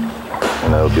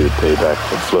 And that'll be the payback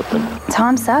for flipping.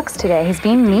 Tom sucks today. He's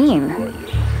being mean.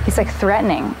 He's like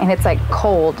threatening, and it's like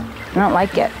cold. I don't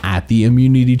like it. At the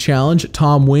immunity challenge,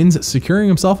 Tom wins, securing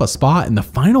himself a spot in the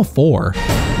final four.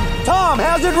 Tom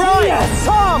has it right! Yes!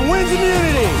 Tom wins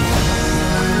immunity!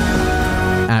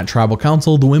 At Tribal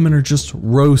Council, the women are just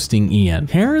roasting Ian.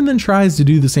 Karen then tries to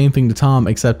do the same thing to Tom,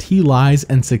 except he lies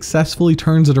and successfully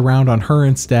turns it around on her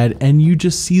instead, and you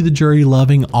just see the jury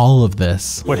loving all of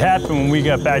this. What happened when we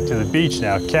got back to the beach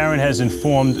now, Karen has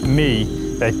informed me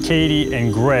that Katie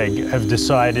and Greg have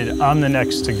decided I'm the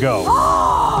next to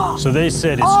go. So they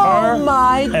said it's her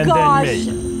and then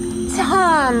me.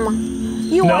 Tom,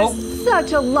 you are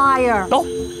such a liar.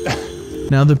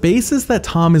 Now, the basis that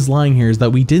Tom is lying here is that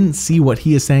we didn't see what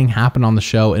he is saying happen on the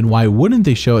show, and why wouldn't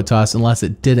they show it to us unless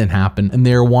it didn't happen, and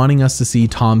they are wanting us to see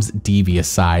Tom's devious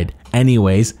side.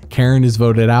 Anyways, Karen is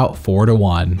voted out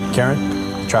 4-1. Karen,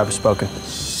 Travis spoken.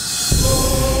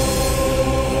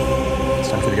 It's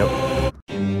time for you to go.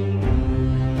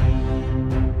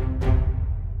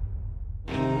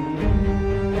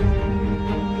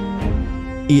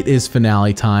 It is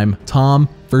finale time. Tom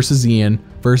versus Ian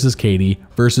versus Katie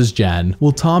versus Jen.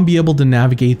 Will Tom be able to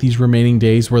navigate these remaining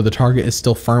days where the target is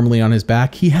still firmly on his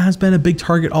back? He has been a big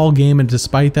target all game, and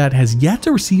despite that has yet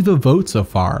to receive a vote so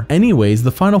far. Anyways,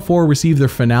 the final four receive their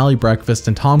finale breakfast,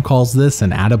 and Tom calls this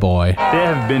an attaboy.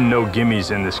 There have been no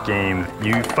gimmies in this game.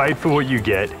 You fight for what you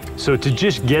get. So to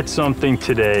just get something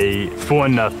today for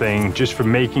nothing, just for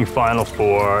making final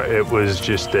four, it was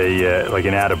just a like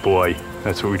an attaboy.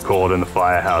 That's what we'd call it in the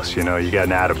firehouse, you know, you got an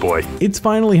attaboy. It's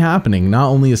finally happening. Not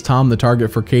only is Tom the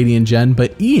target for Katie and Jen,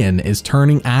 but Ian is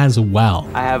turning as well.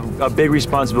 I have a big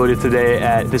responsibility today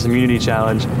at this immunity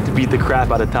challenge to beat the crap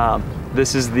out of Tom.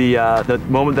 This is the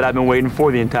moment that I've been waiting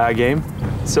for the entire game.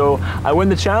 So I win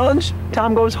the challenge,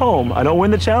 Tom goes home. I don't win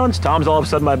the challenge, Tom's all of a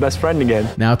sudden my best friend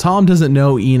again. Now, Tom doesn't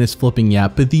know Ian is flipping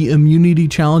yet, but the immunity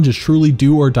challenge is truly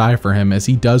do or die for him, as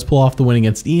he does pull off the win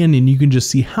against Ian, and you can just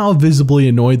see how visibly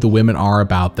annoyed the women are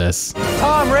about this.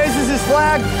 Tom raises his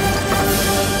flag.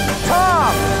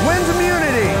 Tom wins immunity.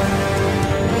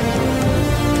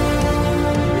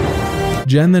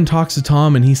 Jen then talks to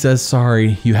Tom and he says,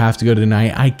 sorry, you have to go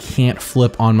tonight. I can't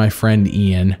flip on my friend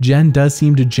Ian. Jen does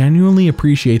seem to genuinely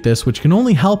appreciate this, which can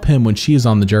only help him when she is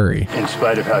on the jury. In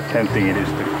spite of how tempting it is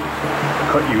to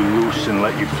cut you loose and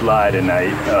let you fly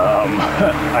tonight,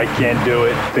 I can't do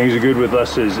it. Things are good with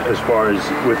us as far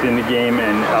as within the game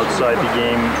and outside the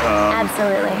game.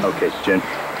 Absolutely. Okay, Jen.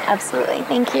 Absolutely,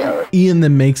 thank you. Ian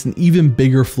then makes an even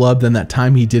bigger flub than that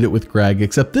time he did it with Greg,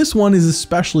 except this one is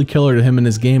especially killer to him in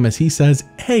his game, as he says,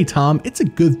 hey Tom, it's a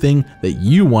good thing that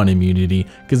you won immunity,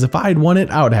 because if I had won it,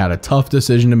 I would have had a tough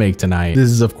decision to make tonight. This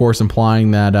is of course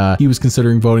implying that he was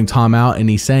considering voting Tom out, and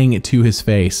he's saying it to his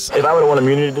face. If I would have won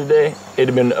immunity today, it'd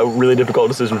have been a really difficult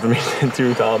decision for me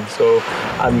to Tom, so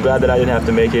I'm glad that I didn't have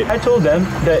to make it. I told them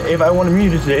that if I won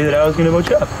immunity today that I was gonna vote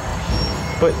you up.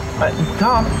 But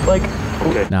Tom, like,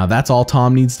 okay. Now that's all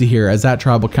Tom needs to hear, as at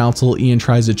Tribal Council, Ian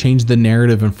tries to change the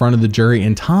narrative in front of the jury,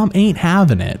 and Tom ain't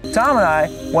having it. Tom and I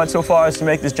went so far as to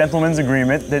make this gentleman's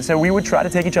agreement that said we would try to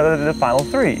take each other to the final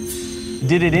three.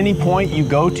 Did at any point you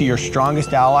go to your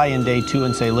strongest ally in day 2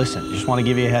 and say, listen, just want to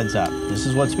give you a heads up. This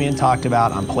is what's being talked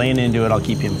about. I'm playing into it. I'll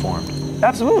keep you informed.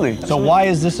 Absolutely. So why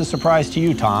is this a surprise to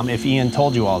you, Tom, if Ian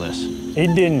told you all this? He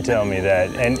didn't tell me that,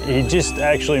 and he just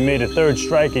actually made a third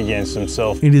strike against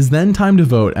himself. It is then time to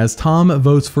vote, as Tom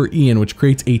votes for Ian, which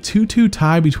creates a 2-2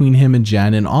 tie between him and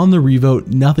Jen, and on the revote,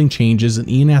 nothing changes, and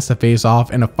Ian has to face off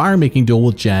in a fire-making duel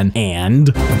with Jen, and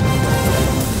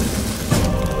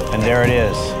there it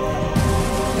is.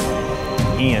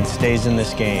 Ian stays in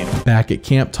this game. Back at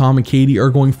camp, Tom and Katie are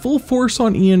going full force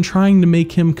on Ian, trying to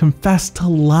make him confess to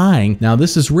lying. Now,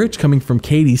 this is rich coming from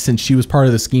Katie since she was part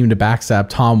of the scheme to backstab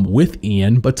Tom with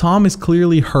Ian, but Tom is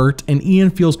clearly hurt and Ian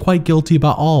feels quite guilty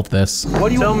about all of this. What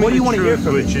do you want to hear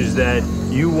from me? Which is that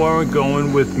you weren't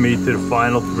going with me to the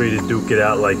final three to duke it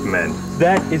out like men.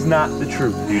 That is not the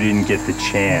truth. You didn't get the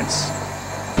chance.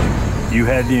 You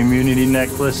had the immunity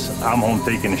necklace. I'm home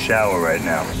taking a shower right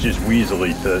now. It's just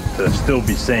weaselly to still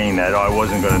be saying that, oh, I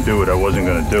wasn't going to do it, I wasn't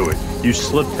going to do it. You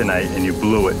slipped tonight and you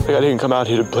blew it. I didn't come out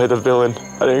here to play the villain.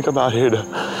 I didn't come out here to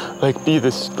be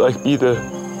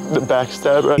the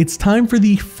backstabber. It's time for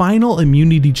the final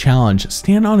immunity challenge.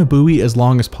 Stand on a buoy as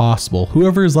long as possible.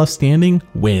 Whoever is left standing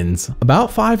wins.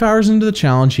 About 5 hours into the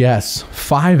challenge, yes,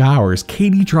 5 hours,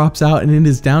 Katie drops out and it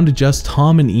is down to just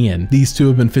Tom and Ian. These two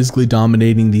have been physically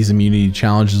dominating these immunity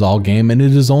challenges all game, and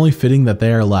it is only fitting that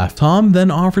they are left. Tom then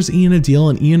offers Ian a deal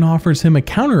and Ian offers him a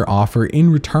counter offer in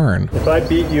return. If I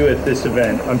beat you at this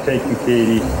event, I'm taking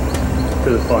Katie to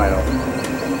the final.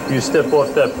 You step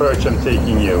off that perch, I'm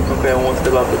taking you. Okay, I won't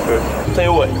step off the perch. Tell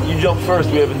you what, you jump first,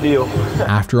 we have a deal.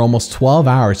 After almost 12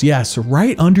 hours, yes,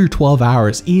 right under 12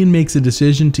 hours, Ian makes a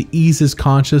decision to ease his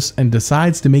conscience and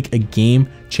decides to make a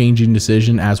game-changing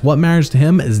decision, as what matters to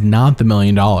him is not the $1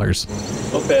 million.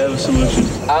 Okay, I have a solution.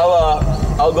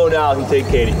 I'll go down and take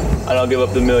Katie, and I'll give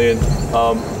up the $1 million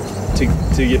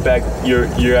to get back your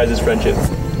guys' friendship.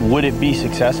 Would it be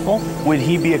successful? Would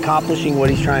he be accomplishing what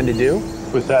he's trying to do?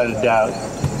 Without a doubt.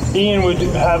 Ian would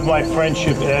have my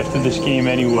friendship after this game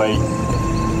anyway,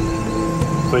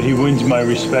 but he wins my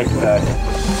respect back.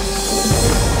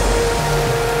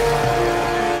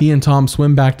 He and Tom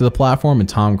swim back to the platform and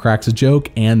Tom cracks a joke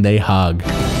and they hug. I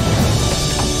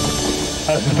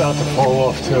was about to fall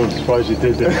off too, I'm surprised you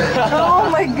did that. Oh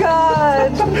my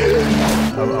God.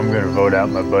 I'm gonna vote out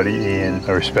my buddy Ian.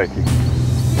 I respect you.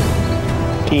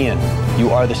 Ian, you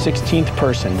are the 16th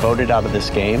person voted out of this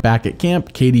game. Back at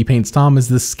camp, Katie paints Tom as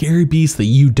this scary beast that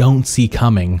you don't see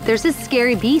coming. There's this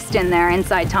scary beast in there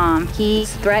inside Tom.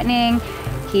 He's threatening,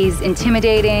 he's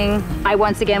intimidating. I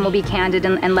once again will be candid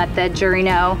and let the jury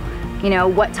know,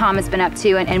 what Tom has been up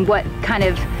to and what kind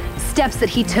of steps that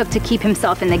he took to keep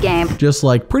himself in the game. Just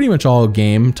like pretty much all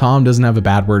game, Tom doesn't have a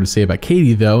bad word to say about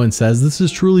Katie though, and says this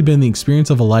has truly been the experience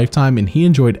of a lifetime and he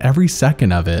enjoyed every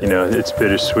second of it. It's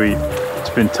bittersweet. It's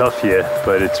been tough yet,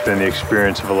 but it's been the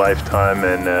experience of a lifetime,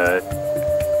 and I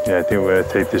think we're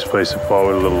gonna take this place apart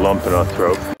with a little lump in our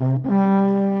throat.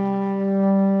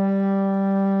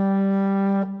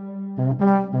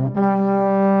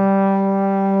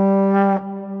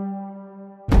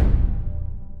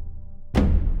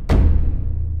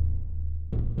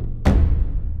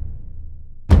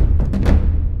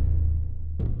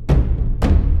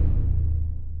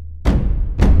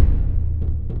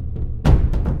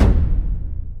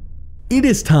 It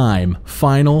is time.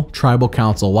 Final tribal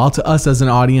council. While to us as an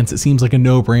audience, it seems like a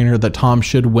no-brainer that Tom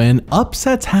should win,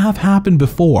 upsets have happened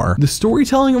before. The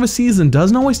storytelling of a season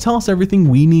doesn't always tell us everything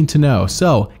we need to know.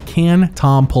 So, can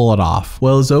Tom pull it off?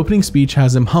 Well, his opening speech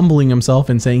has him humbling himself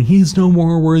and saying he's no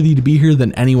more worthy to be here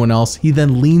than anyone else. He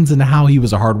then leans into how he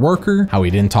was a hard worker, how he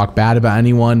didn't talk bad about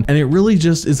anyone, and it really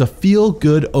just is a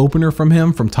feel-good opener from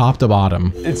him from top to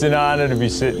bottom. It's an honor to be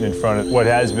sitting in front of what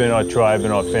has been our tribe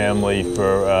and our family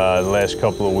for the last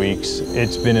couple of weeks.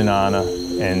 It's been an honor,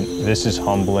 and this is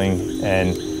humbling,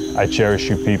 and I cherish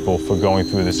you people for going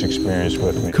through this experience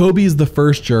with me. Kobe is the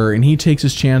first juror, and he takes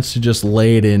his chance to just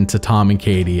lay it into Tom and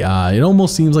Katie. It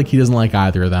almost seems like he doesn't like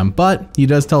either of them, but he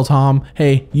does tell Tom,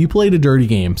 hey, you played a dirty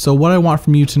game, so what I want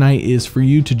from you tonight is for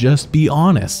you to just be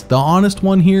honest. The honest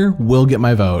one here will get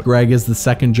my vote. Greg is the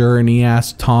second juror, and he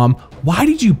asks Tom, why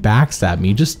did you backstab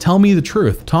me? Just tell me the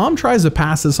truth. Tom tries to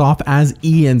pass this off as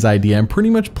Ian's idea and pretty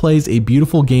much plays a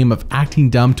beautiful game of acting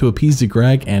dumb to appease to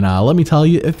Greg, and let me tell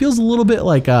you, it feels a little bit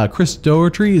like Chris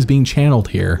Doherty is being channeled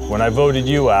here. When I voted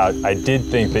you out, I did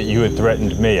think that you had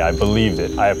threatened me. I believed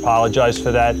it. I apologize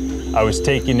for that. I was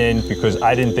taken in because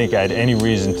I didn't think I had any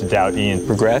reason to doubt Ian.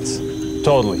 Regrets?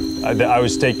 Totally. I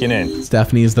was taken in.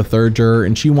 Stephanie is the third juror,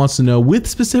 and she wants to know with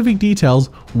specific details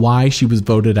why she was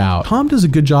voted out. Tom does a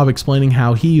good job explaining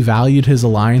how he valued his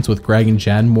alliance with Greg and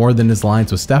Jen more than his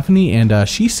alliance with Stephanie, and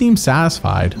she seems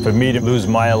satisfied. For me to lose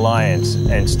my alliance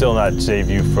and still not save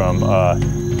you from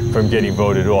getting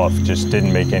voted off just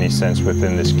didn't make any sense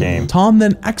within this game. Tom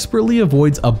then expertly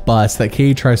avoids a bus that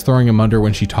Katie tries throwing him under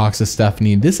when she talks to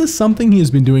Stephanie. This is something he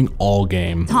has been doing all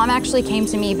game. Tom actually came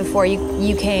to me before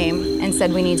you came and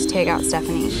said we need to take out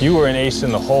Stephanie. You were an ace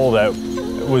in the hole that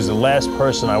was the last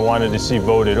person I wanted to see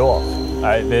voted off.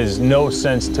 There's no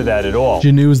sense to that at all.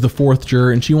 Janu is the fourth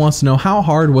juror, and she wants to know how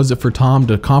hard was it for Tom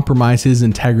to compromise his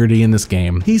integrity in this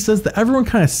game. He says that everyone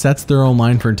kind of sets their own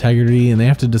line for integrity and they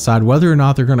have to decide whether or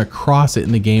not they're going to cross it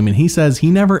in the game, and he says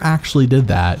he never actually did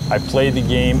that. I played the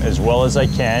game as well as I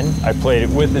can. I played it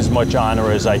with as much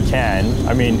honor as I can.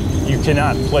 I mean, you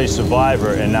cannot play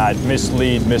Survivor and not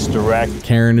mislead, misdirect.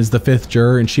 Karen is the fifth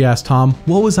juror, and she asked Tom,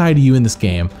 what was I to you in this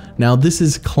game? Now, this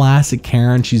is classic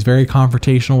Karen. She's very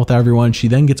confrontational with everyone. She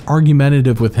then gets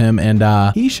argumentative with him,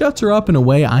 and he shuts her up in a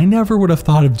way I never would have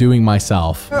thought of doing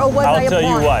myself. I'll tell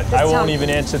you what, I won't even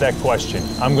answer that question.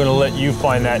 I'm going to let you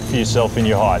find that for yourself in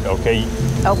your heart, okay?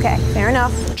 Okay, fair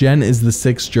enough. Jen is the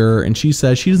sixth juror, and she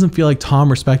says she doesn't feel like Tom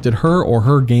respected her or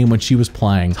her game when she was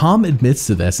playing. Tom admits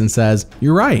to this and says,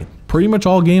 you're right. Pretty much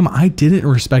all game, I didn't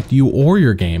respect you or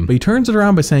your game. But he turns it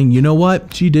around by saying, you know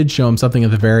what? She did show him something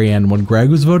at the very end when Greg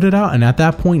was voted out, and at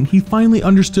that point, he finally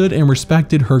understood and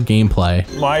respected her gameplay.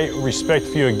 My respect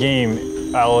for your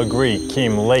game, I'll agree,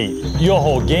 came late. Your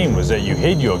whole game was that you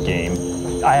hid your game.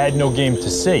 I had no game to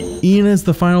see. Ian is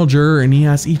the final juror, and he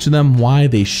asks each of them why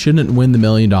they shouldn't win the $1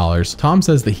 million. Tom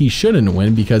says that he shouldn't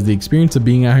win because the experience of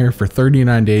being out here for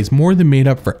 39 days more than made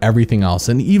up for everything else,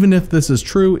 and even if this is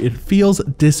true, it feels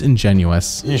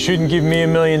disingenuous. You shouldn't give me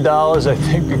 $1 million, I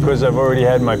think, because I've already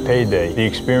had my payday. The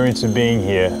experience of being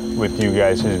here with you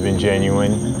guys has been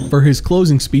genuine. For his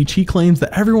closing speech, he claims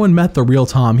that everyone met the real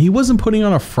Tom. He wasn't putting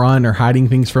on a front or hiding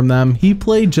things from them. He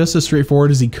played just as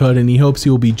straightforward as he could, and he hopes he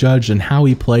will be judged on how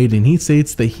he played, and he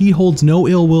states that he holds no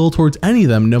ill will towards any of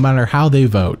them, no matter how they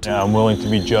vote. I'm willing to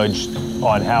be judged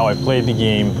on how I played the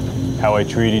game, how I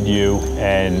treated you,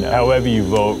 and however you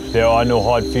vote. There are no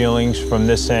hard feelings from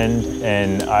this end,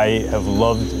 and I have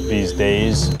loved these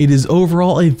days. It is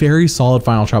overall a very solid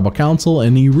final tribal council,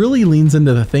 and he really leans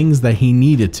into the things that he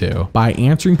needed to by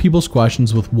answering people's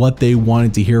questions with what they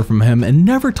wanted to hear from him and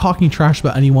never talking trash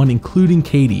about anyone, including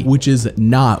Katie, which is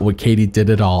not what Katie did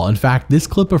at all. In fact, this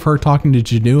clip of her talking to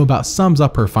Janu about sums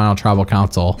up her final tribal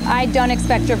council. I don't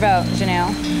expect your vote,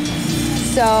 Janu.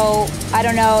 So I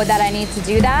don't know that I need to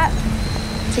do that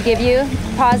to give you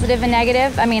positive and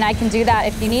negative. I mean, I can do that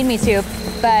if you need me to,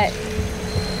 but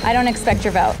I don't expect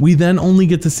your vote. We then only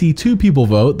get to see two people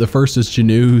vote. The first is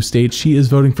Janu, who states she is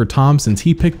voting for Tom since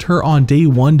he picked her on day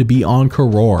one to be on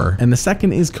Karor. And the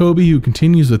second is Kobe, who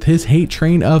continues with his hate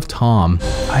train of Tom.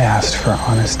 I asked for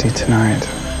honesty tonight,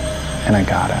 and I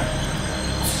got it.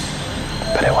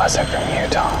 But it wasn't from you,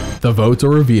 Tom. The votes are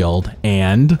revealed,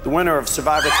 and the winner of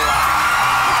Survivor Palau.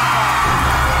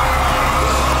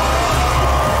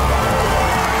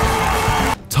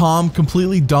 Tom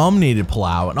completely dominated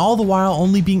Palau, and all the while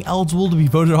only being eligible to be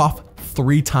voted off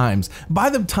 3 times. By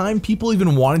the time people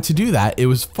even wanted to do that, it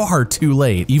was far too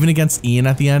late. Even against Ian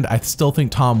at the end, I still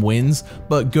think Tom wins,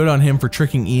 but good on him for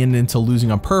tricking Ian into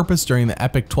losing on purpose during the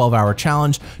epic 12-hour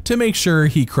challenge to make sure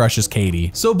he crushes Katie.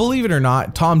 So believe it or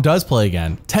not, Tom does play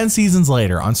again, 10 seasons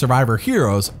later on Survivor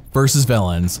Heroes versus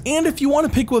Villains. And if you want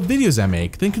to pick what videos I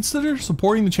make, then consider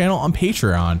supporting the channel on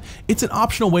Patreon. It's an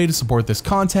optional way to support this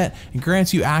content and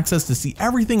grants you access to see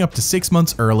everything up to 6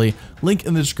 months early. Link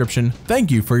in the description.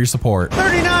 Thank you for your support.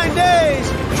 39 days,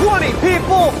 20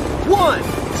 people, 1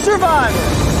 survivor.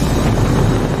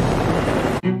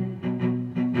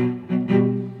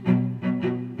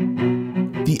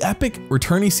 The epic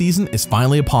returning season is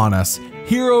finally upon us.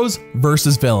 Heroes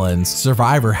versus Villains.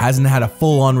 Survivor hasn't had a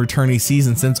full-on returning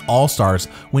season since All-Stars,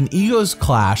 when egos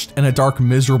clashed and a dark,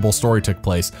 miserable story took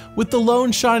place, with the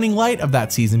lone shining light of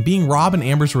that season being Rob and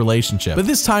Amber's relationship. But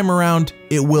this time around,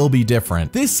 it will be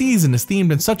different. This season is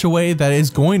themed in such a way that it is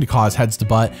going to cause heads to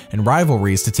butt and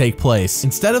rivalries to take place.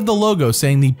 Instead of the logo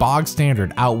saying the bog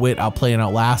standard outwit, outplay, and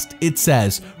outlast, it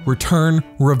says Return,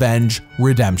 Revenge,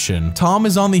 Redemption. Tom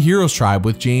is on the Heroes tribe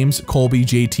with James, Colby,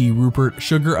 JT, Rupert,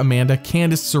 Sugar, Amanda,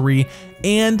 Candace, Suri,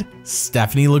 and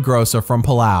Stephanie LaGrossa from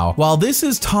Palau. While this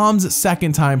is Tom's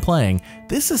second time playing,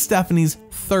 this is Stephanie's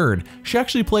third. She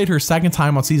actually played her second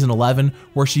time on season 11,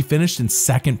 where she finished in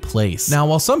second place. Now,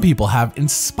 while some people have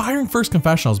inspiring first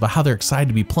confessionals about how they're excited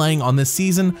to be playing on this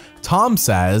season, Tom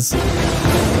says,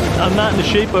 I'm not in the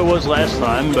shape I was last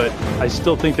time, but I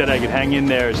still think that I could hang in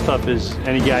there as tough as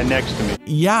any guy next to me.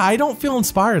 Yeah, I don't feel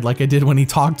inspired like I did when he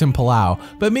talked in Palau,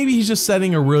 but maybe he's just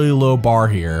setting a really low bar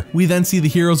here. We then see the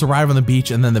heroes arrive on the beach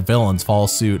and then the villains follow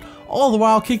suit, all the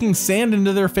while kicking sand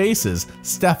into their faces.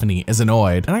 Stephanie is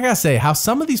annoyed. And I gotta say, how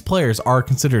some of these players are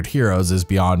considered heroes is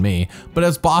beyond me, but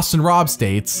as Boston Rob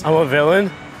states, I'm a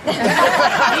villain?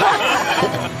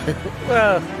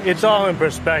 Well, it's all in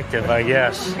perspective, I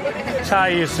guess. It's how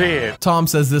you see it. Tom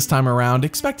says this time around,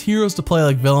 expect heroes to play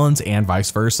like villains and vice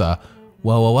versa.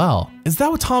 Well, is that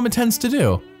what Tom intends to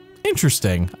do?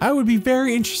 Interesting. I would be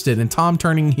very interested in Tom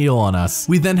turning heel on us.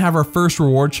 We then have our first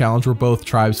reward challenge where both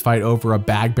tribes fight over a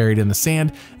bag buried in the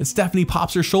sand, and Stephanie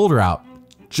pops her shoulder out.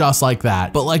 Just like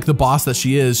that. But like the boss that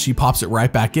she is, she pops it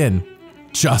right back in.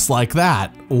 Just like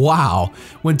that. Wow.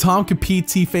 When Tom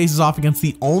competes, he faces off against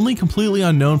the only completely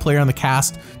unknown player on the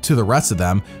cast to the rest of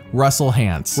them, Russell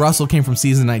Hantz. Russell came from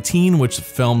season 19, which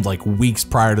filmed like weeks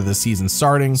prior to the season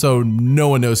starting, so no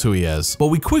one knows who he is. But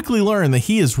we quickly learn that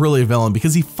he is really a villain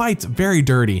because he fights very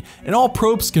dirty, and all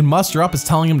Probst can muster up is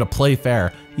telling him to play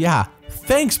fair. Yeah.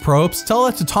 Thanks, Probst. Tell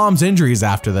that to Tom's injuries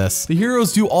after this. The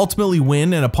heroes do ultimately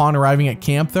win, and upon arriving at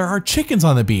camp, there are chickens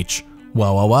on the beach.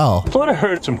 Well. I thought I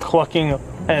heard some clucking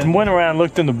and went around,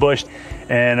 looked in the bush,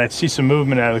 and I'd see some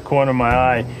movement out of the corner of my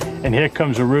eye. And here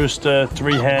comes a rooster,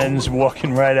 3 hens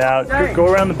walking right out. Go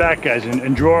around the back, guys,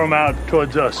 and draw them out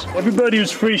towards us. Everybody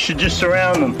who's free should just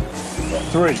surround them.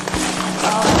 3.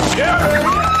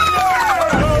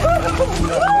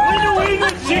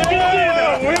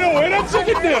 Winner,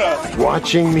 chicken dinner.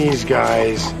 Watching these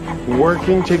guys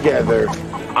working together,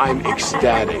 I'm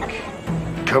ecstatic.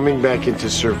 Coming back into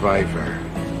Survivor,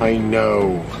 I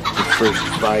know the first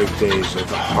 5 days are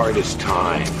the hardest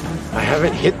time. I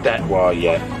haven't hit that wall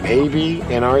yet. Maybe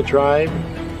in our tribe,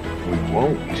 we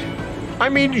won't. I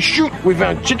mean, shoot, we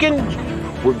found chicken.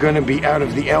 We're gonna be out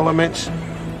of the elements.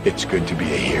 It's good to be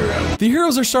a hero. The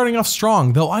heroes are starting off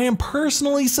strong, though I am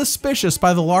personally suspicious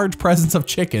by the large presence of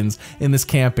chickens in this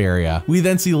camp area. We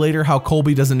then see later how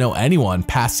Colby doesn't know anyone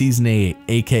past season 8,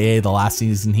 aka the last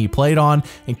season he played on,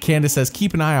 and Candace says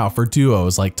keep an eye out for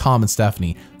duos like Tom and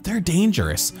Stephanie. They're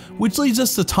dangerous, which leads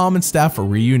us to Tom and Steph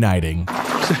reuniting.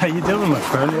 So how you doing, my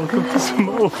friend? Welcome to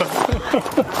Samoa.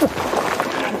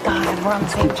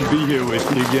 Good to be here with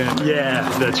you again. Yeah,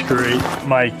 that's great.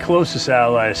 My closest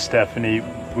ally is Stephanie.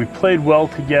 We played well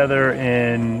together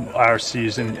in our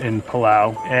season in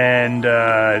Palau, and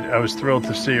I was thrilled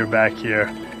to see her back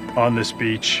here on this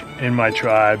beach in my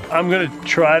tribe. I'm going to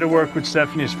try to work with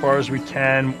Stephanie as far as we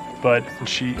can, but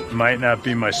she might not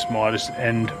be my smartest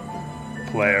end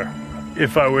player.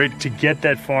 If I were to get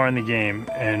that far in the game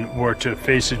and were to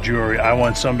face a jury, I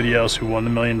want somebody else who won the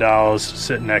 $1 million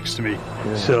sitting next to me.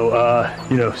 Yeah.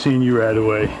 So, seeing you right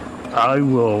away, I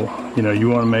will, you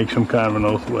want to make some kind of an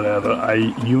oath, whatever.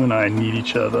 You and I need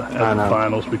each other at the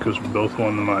finals because we both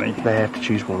won the money. They have to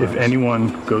choose one. If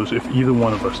either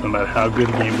one of us, no matter how good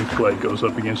a game we play, goes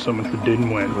up against someone who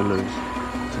didn't win, we'll lose.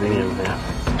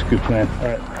 It's a good plan. All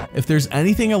right. If there's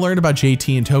anything I learned about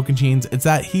JT and Tocantins, it's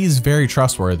that he's very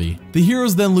trustworthy. The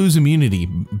heroes then lose immunity.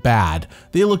 Bad.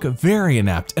 They look very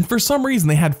inept, and for some reason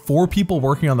they had 4 people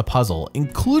working on the puzzle,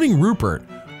 including Rupert.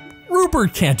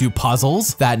 Rupert can't do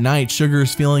puzzles. That night, Sugar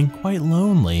is feeling quite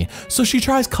lonely, so she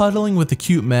tries cuddling with the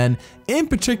cute men, in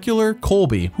particular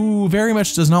Colby, who very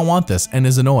much does not want this and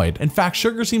is annoyed. In fact,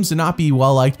 Sugar seems to not be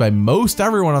well liked by most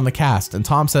everyone on the cast, and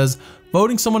Tom says,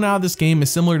 voting someone out of this game is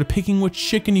similar to picking which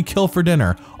chicken you kill for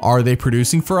dinner. Are they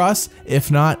producing for us? If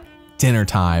not, dinner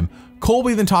time.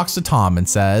 Colby then talks to Tom and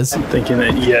says, I'm thinking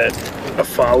that you got a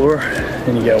follower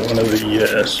and you got one of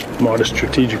the smartest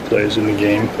strategic players in the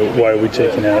game. But why are we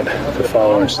taking out the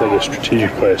follower instead of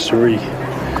strategic player? Suri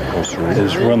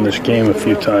has run this game a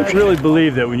few times. I really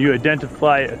believe that when you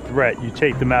identify a threat, you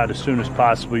take them out as soon as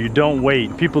possible. You don't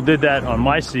wait. People did that on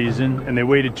my season and they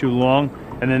waited too long,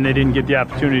 and then they didn't get the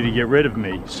opportunity to get rid of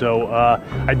me. So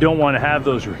I don't want to have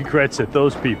those regrets that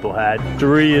those people had.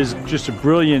 Suri is just a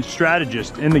brilliant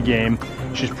strategist in the game.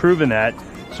 She's proven that.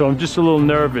 So I'm just a little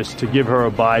nervous to give her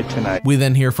a bye tonight. We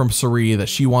then hear from Suri that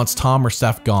she wants Tom or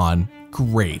Steph gone.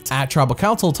 Great. At Tribal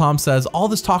Council, Tom says all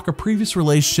this talk of previous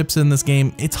relationships in this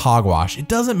game, it's hogwash. It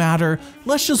doesn't matter.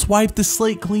 Let's just wipe the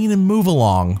slate clean and move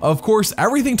along. Of course,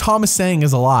 everything Tom is saying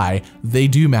is a lie. They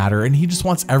do matter, and he just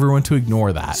wants everyone to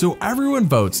ignore that. So everyone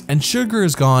votes, and Sugar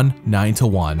is gone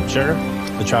 9-1. Sugar,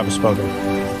 the tribe has spoken.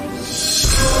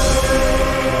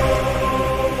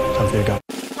 Time for you to go.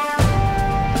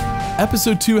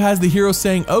 Episode 2 has the hero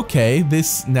saying, okay,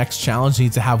 this next challenge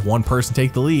needs to have one person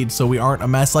take the lead so we aren't a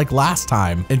mess like last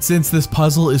time. And since this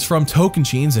puzzle is from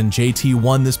Tocantins and JT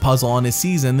won this puzzle on his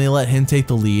season, they let him take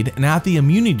the lead, and at the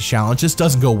immunity challenge, this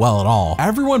doesn't go well at all.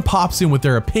 Everyone pops in with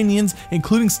their opinions,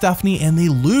 including Stephanie, and they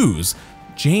lose.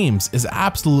 James is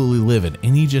absolutely livid,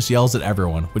 and he just yells at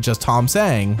everyone, with just Tom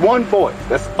saying, one voice,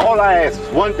 that's all I ask is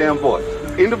one damn voice.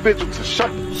 Individual to shut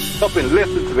up and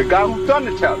listen to the guy who done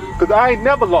the challenge, because I ain't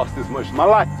never lost this much in my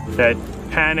life. That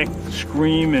panic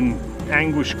scream and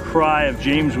anguished cry of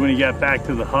James when he got back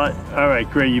to the hut. All right,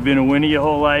 great, you've been a winner your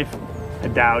whole life? I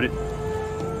doubt it.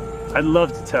 I'd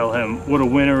love to tell him what a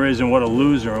winner is and what a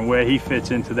loser and where he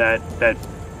fits into that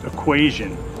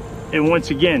equation. And once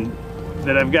again,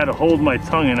 that I've got to hold my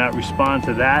tongue and not respond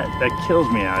to that kills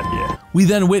me out here. We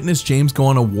then witness James go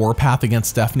on a warpath against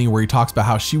Stephanie where he talks about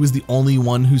how she was the only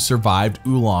one who survived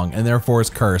Oolong and therefore is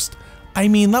cursed. I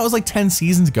mean, that was like 10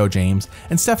 seasons ago, James,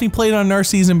 and Stephanie played on our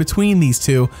season between these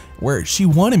two where she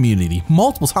won immunity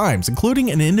multiple times,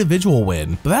 including an individual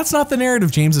win. But that's not the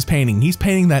narrative James is painting. He's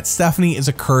painting that Stephanie is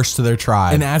a curse to their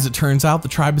tribe. And as it turns out, the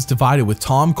tribe is divided with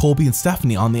Tom, Colby, and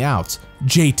Stephanie on the outs.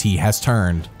 JT has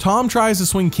turned. Tom tries to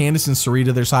swing Candace and Suri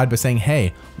to their side by saying,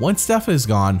 hey, once Steph is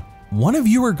gone, one of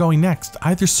you are going next,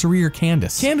 either Suri or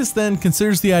Candace. Candace then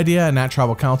considers the idea, and at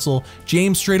tribal council,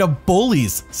 James straight up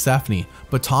bullies Stephanie,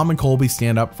 but Tom and Colby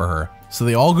stand up for her. So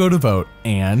they all go to vote,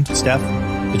 and Steph,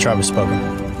 the tribe has spoken.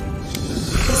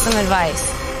 Some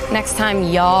advice. Next time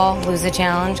y'all lose a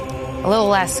challenge, a little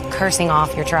less cursing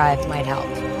off your tribe might help.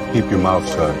 Keep your mouth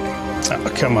shut.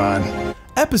 Oh, come on.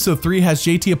 Episode 3 has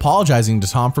JT apologizing to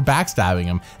Tom for backstabbing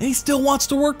him, and he still wants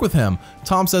to work with him.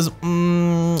 Tom says,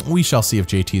 we shall see if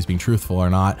JT is being truthful or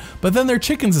not, but then their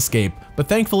chickens escape, but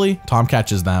thankfully, Tom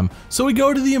catches them. So we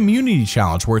go to the immunity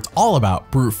challenge where it's all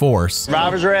about brute force.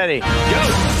 Survivor's ready. Go!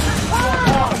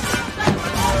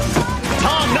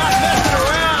 Tom not messing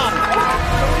around!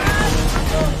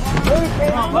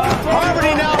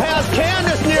 Harmony now has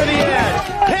Candace near the edge.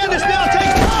 Candace now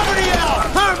takes Harmony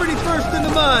out. Harmony first in the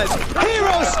mud.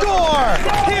 Heroes score.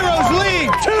 Heroes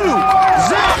lead 2-0.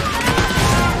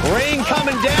 Rain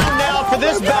coming down now for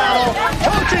this battle.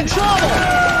 Coach in trouble.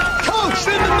 Coach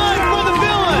in the mud for the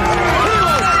villains.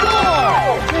 Heroes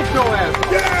score.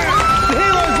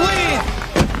 Heroes lead.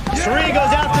 Suri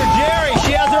goes after Jerry.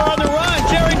 She has her on the run.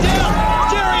 Jerry down.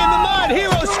 Jerry in the mud.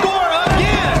 Heroes score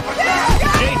again.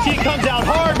 JT comes out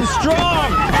hard and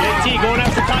strong. JT going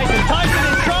after Tyson. Tyson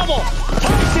in trouble.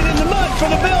 Tyson in the mud for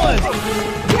the villains.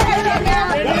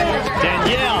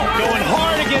 Danielle going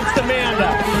hard against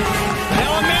Amanda.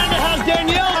 Now Amanda has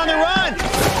Danielle on the run.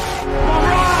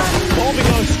 Colby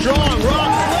goes strong.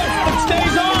 Rob slips but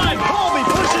stays on. Colby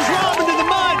pushes Rob into the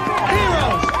mud.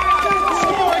 Heroes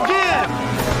score again.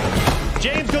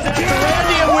 James goes after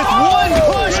Randy and with one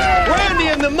push, Randy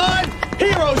in the mud.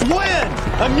 Heroes win.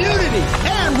 Immunity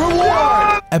and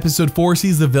reward. Episode 4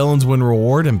 sees the villains win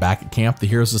reward, and back at camp, the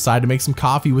heroes decide to make some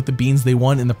coffee with the beans they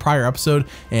won in the prior episode,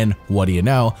 and what do you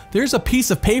know, there's a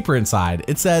piece of paper inside.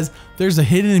 It says, there's a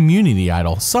hidden immunity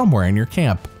idol somewhere in your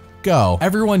camp. Go.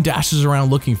 Everyone dashes around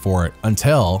looking for it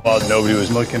until... Well, nobody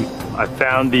was looking. I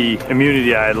found the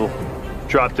immunity idol,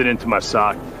 dropped it into my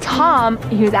sock. Tom,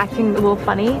 he was acting a little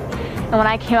funny, and when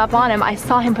I came up on him, I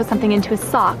saw him put something into his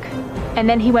sock, and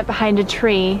then he went behind a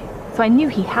tree, so I knew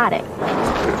he had it.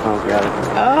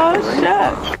 Oh,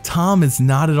 shit. Tom is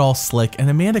not at all slick, and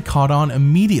Amanda caught on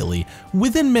immediately.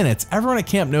 Within minutes, everyone at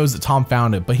camp knows that Tom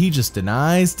found it, but he just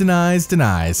denies.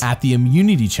 At the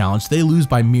immunity challenge, they lose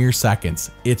by mere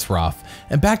seconds. It's rough.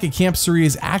 And back at camp, Suri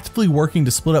is actively working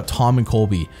to split up Tom and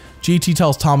Colby. JT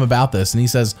tells Tom about this, and he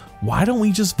says, why don't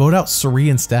we just vote out Suri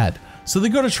instead? So they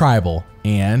go to tribal,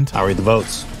 and... I'll read the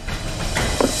votes.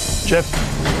 Chip.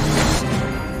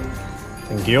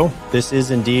 And Gil, this is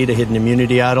indeed a hidden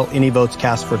immunity idol. Any votes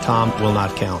cast for Tom will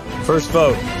not count. First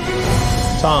vote,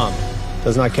 Tom,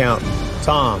 does not count.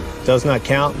 Tom, does not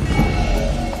count.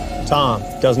 Tom,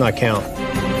 does not count.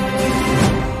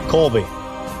 Colby,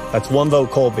 that's one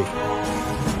vote, Colby.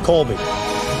 Colby.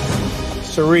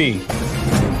 Suri.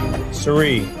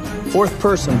 Suri. Fourth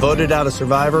person voted out a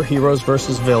survivor, heroes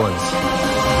versus villains.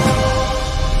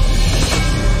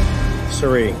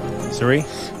 Suri.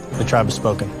 Suri, the tribe has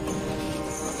spoken.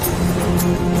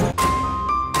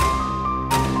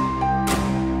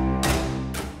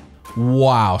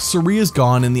 Wow, Suri is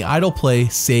gone, and the idol play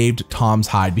saved Tom's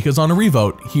hide because on a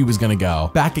revote, he was gonna go.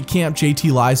 Back at camp,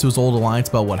 JT lies to his old alliance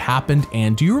about what happened,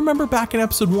 and do you remember back in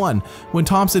episode 1 when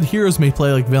Tom said heroes may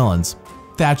play like villains?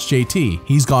 That's JT.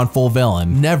 He's gone full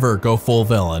villain. Never go full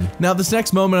villain. Now, this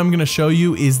next moment I'm gonna show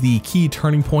you is the key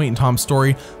turning point in Tom's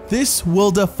story. This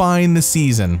will define the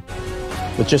season.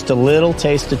 With just a little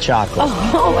taste of chocolate.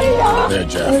 Oh my God. There,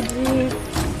 Jeff.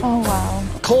 Oh, wow.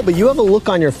 Colby, you have a look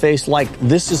on your face like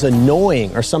this is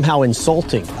annoying or somehow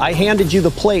insulting. I handed you the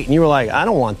plate and you were like, I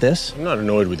don't want this. I'm not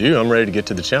annoyed with you. I'm ready to get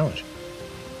to the challenge.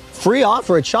 Free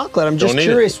offer of chocolate. I'm just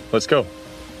curious. Let's go.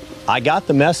 I got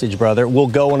the message, brother. We'll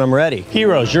go when I'm ready.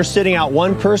 Heroes, you're sitting out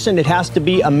one person. It has to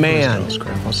be a man.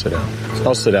 I'll sit down.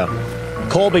 I'll sit down.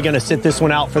 Colby gonna sit this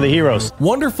one out for the heroes.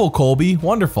 Wonderful, Colby,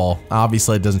 wonderful.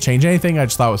 Obviously it doesn't change anything, I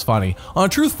just thought it was funny. On a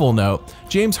truthful note,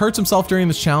 James hurts himself during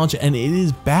this challenge and it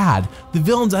is bad. The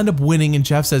villains end up winning and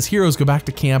Jeff says heroes go back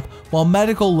to camp while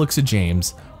Medical looks at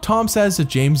James. Tom says if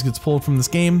James gets pulled from this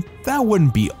game, that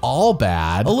wouldn't be all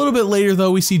bad. A little bit later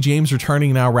though, we see James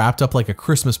returning now wrapped up like a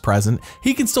Christmas present.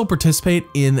 He can still participate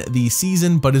in the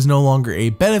season, but is no longer a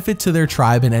benefit to their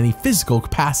tribe in any physical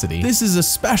capacity. This is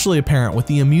especially apparent with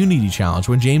the immunity challenge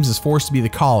when James is forced to be the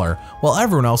caller while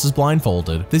everyone else is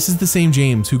blindfolded. This is the same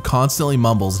James who constantly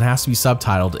mumbles and has to be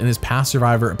subtitled in his past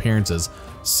Survivor appearances.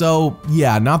 So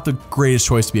yeah, not the greatest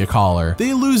choice to be a caller.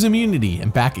 They lose immunity,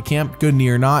 and back at camp, good knee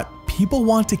or not, people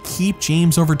want to keep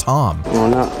James over Tom. We're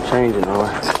not changing, are we?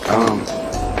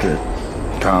 Good.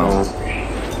 Tom.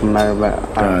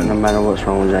 No matter what's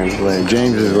wrong with James' leg.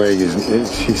 James's leg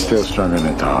he's still stronger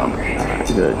than Tom.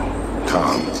 Good.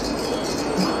 Tom.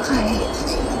 Why?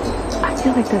 I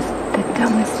feel like that's the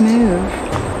dumbest move.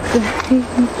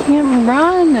 You can't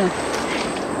run.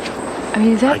 I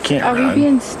mean, is that, are we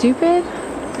being stupid?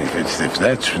 If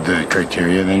that's the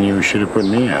criteria, then you should have put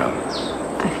me out.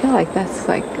 I feel like that's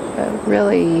like a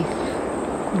really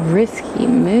risky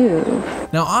move.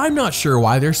 Now, I'm not sure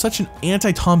why there's such an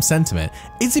anti-Tom sentiment.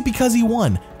 Is it because he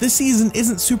won? This season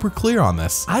isn't super clear on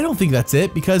this. I don't think that's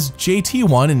it because JT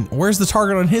won and where's the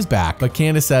target on his back? But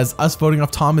Candace says us voting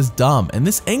off Tom is dumb, and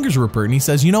this angers Rupert and he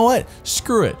says, you know what?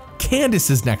 Screw it. Candace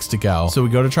is next to go. So we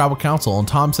go to tribal council and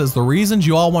Tom says the reasons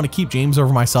you all want to keep James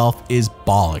over myself is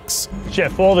bollocks.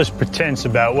 Jeff, all this pretense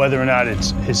about whether or not it's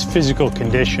his physical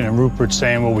condition and Rupert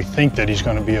saying, well, we think that he's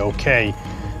going to be okay,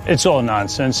 it's all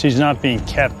nonsense. He's not being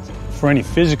kept for any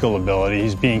physical ability.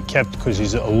 He's being kept because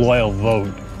he's a loyal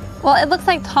vote. Well, it looks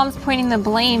like Tom's pointing the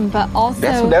blame, but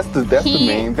also that's the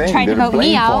main thing. Tried to vote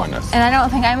me out, us. and I don't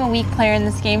think I'm a weak player in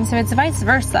this game, so it's vice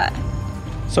versa.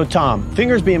 So Tom,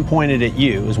 fingers being pointed at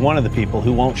you is one of the people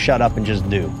who won't shut up and just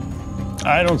do.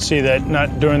 I don't see that,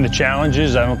 not during the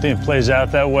challenges. I don't think it plays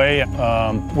out that way.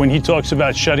 When he talks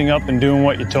about shutting up and doing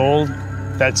what you're told,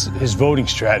 that's his voting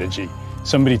strategy.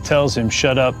 Somebody tells him,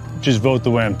 shut up, just vote the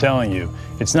way I'm telling you.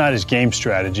 It's not his game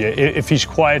strategy. If he's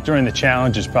quiet during the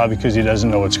challenge, it's probably because he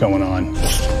doesn't know what's going on.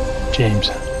 James,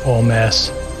 all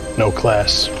mass, no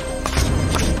class.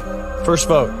 First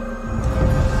vote.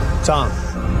 Tom.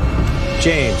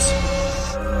 James.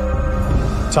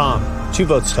 Tom. 2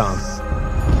 votes Tom.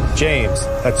 James.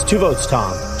 That's 2 votes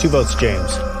Tom. 2 votes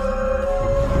James.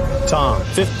 Tom.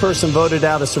 5th person voted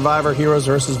out as Survivor, heroes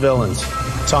versus villains.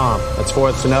 Tom. That's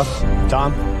 4. That's enough.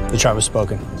 Tom. The tribe has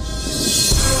spoken. Time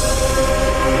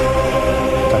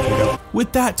for you to go.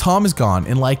 With that, Tom is gone,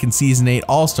 and like in Season 8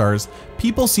 All-Stars,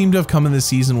 people seem to have come in this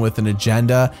season with an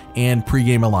agenda and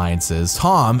pre-game alliances.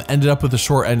 Tom ended up with the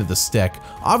short end of the stick.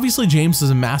 Obviously, James was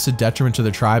a massive detriment to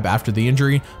the tribe after the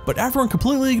injury, but everyone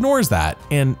completely ignores that,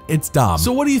 and it's dumb.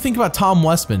 So what do you think about Tom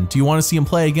Westman? Do you want to see him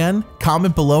play again?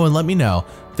 Comment below and let me know.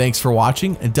 Thanks for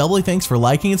watching, and doubly thanks for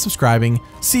liking and subscribing.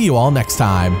 See you all next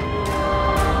time.